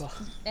 I'm about. lost.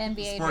 Basketball.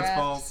 NBA Sports draft.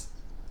 balls.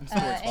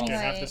 Again, Anyway,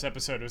 half this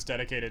episode was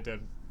dedicated to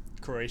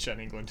Croatia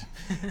and England.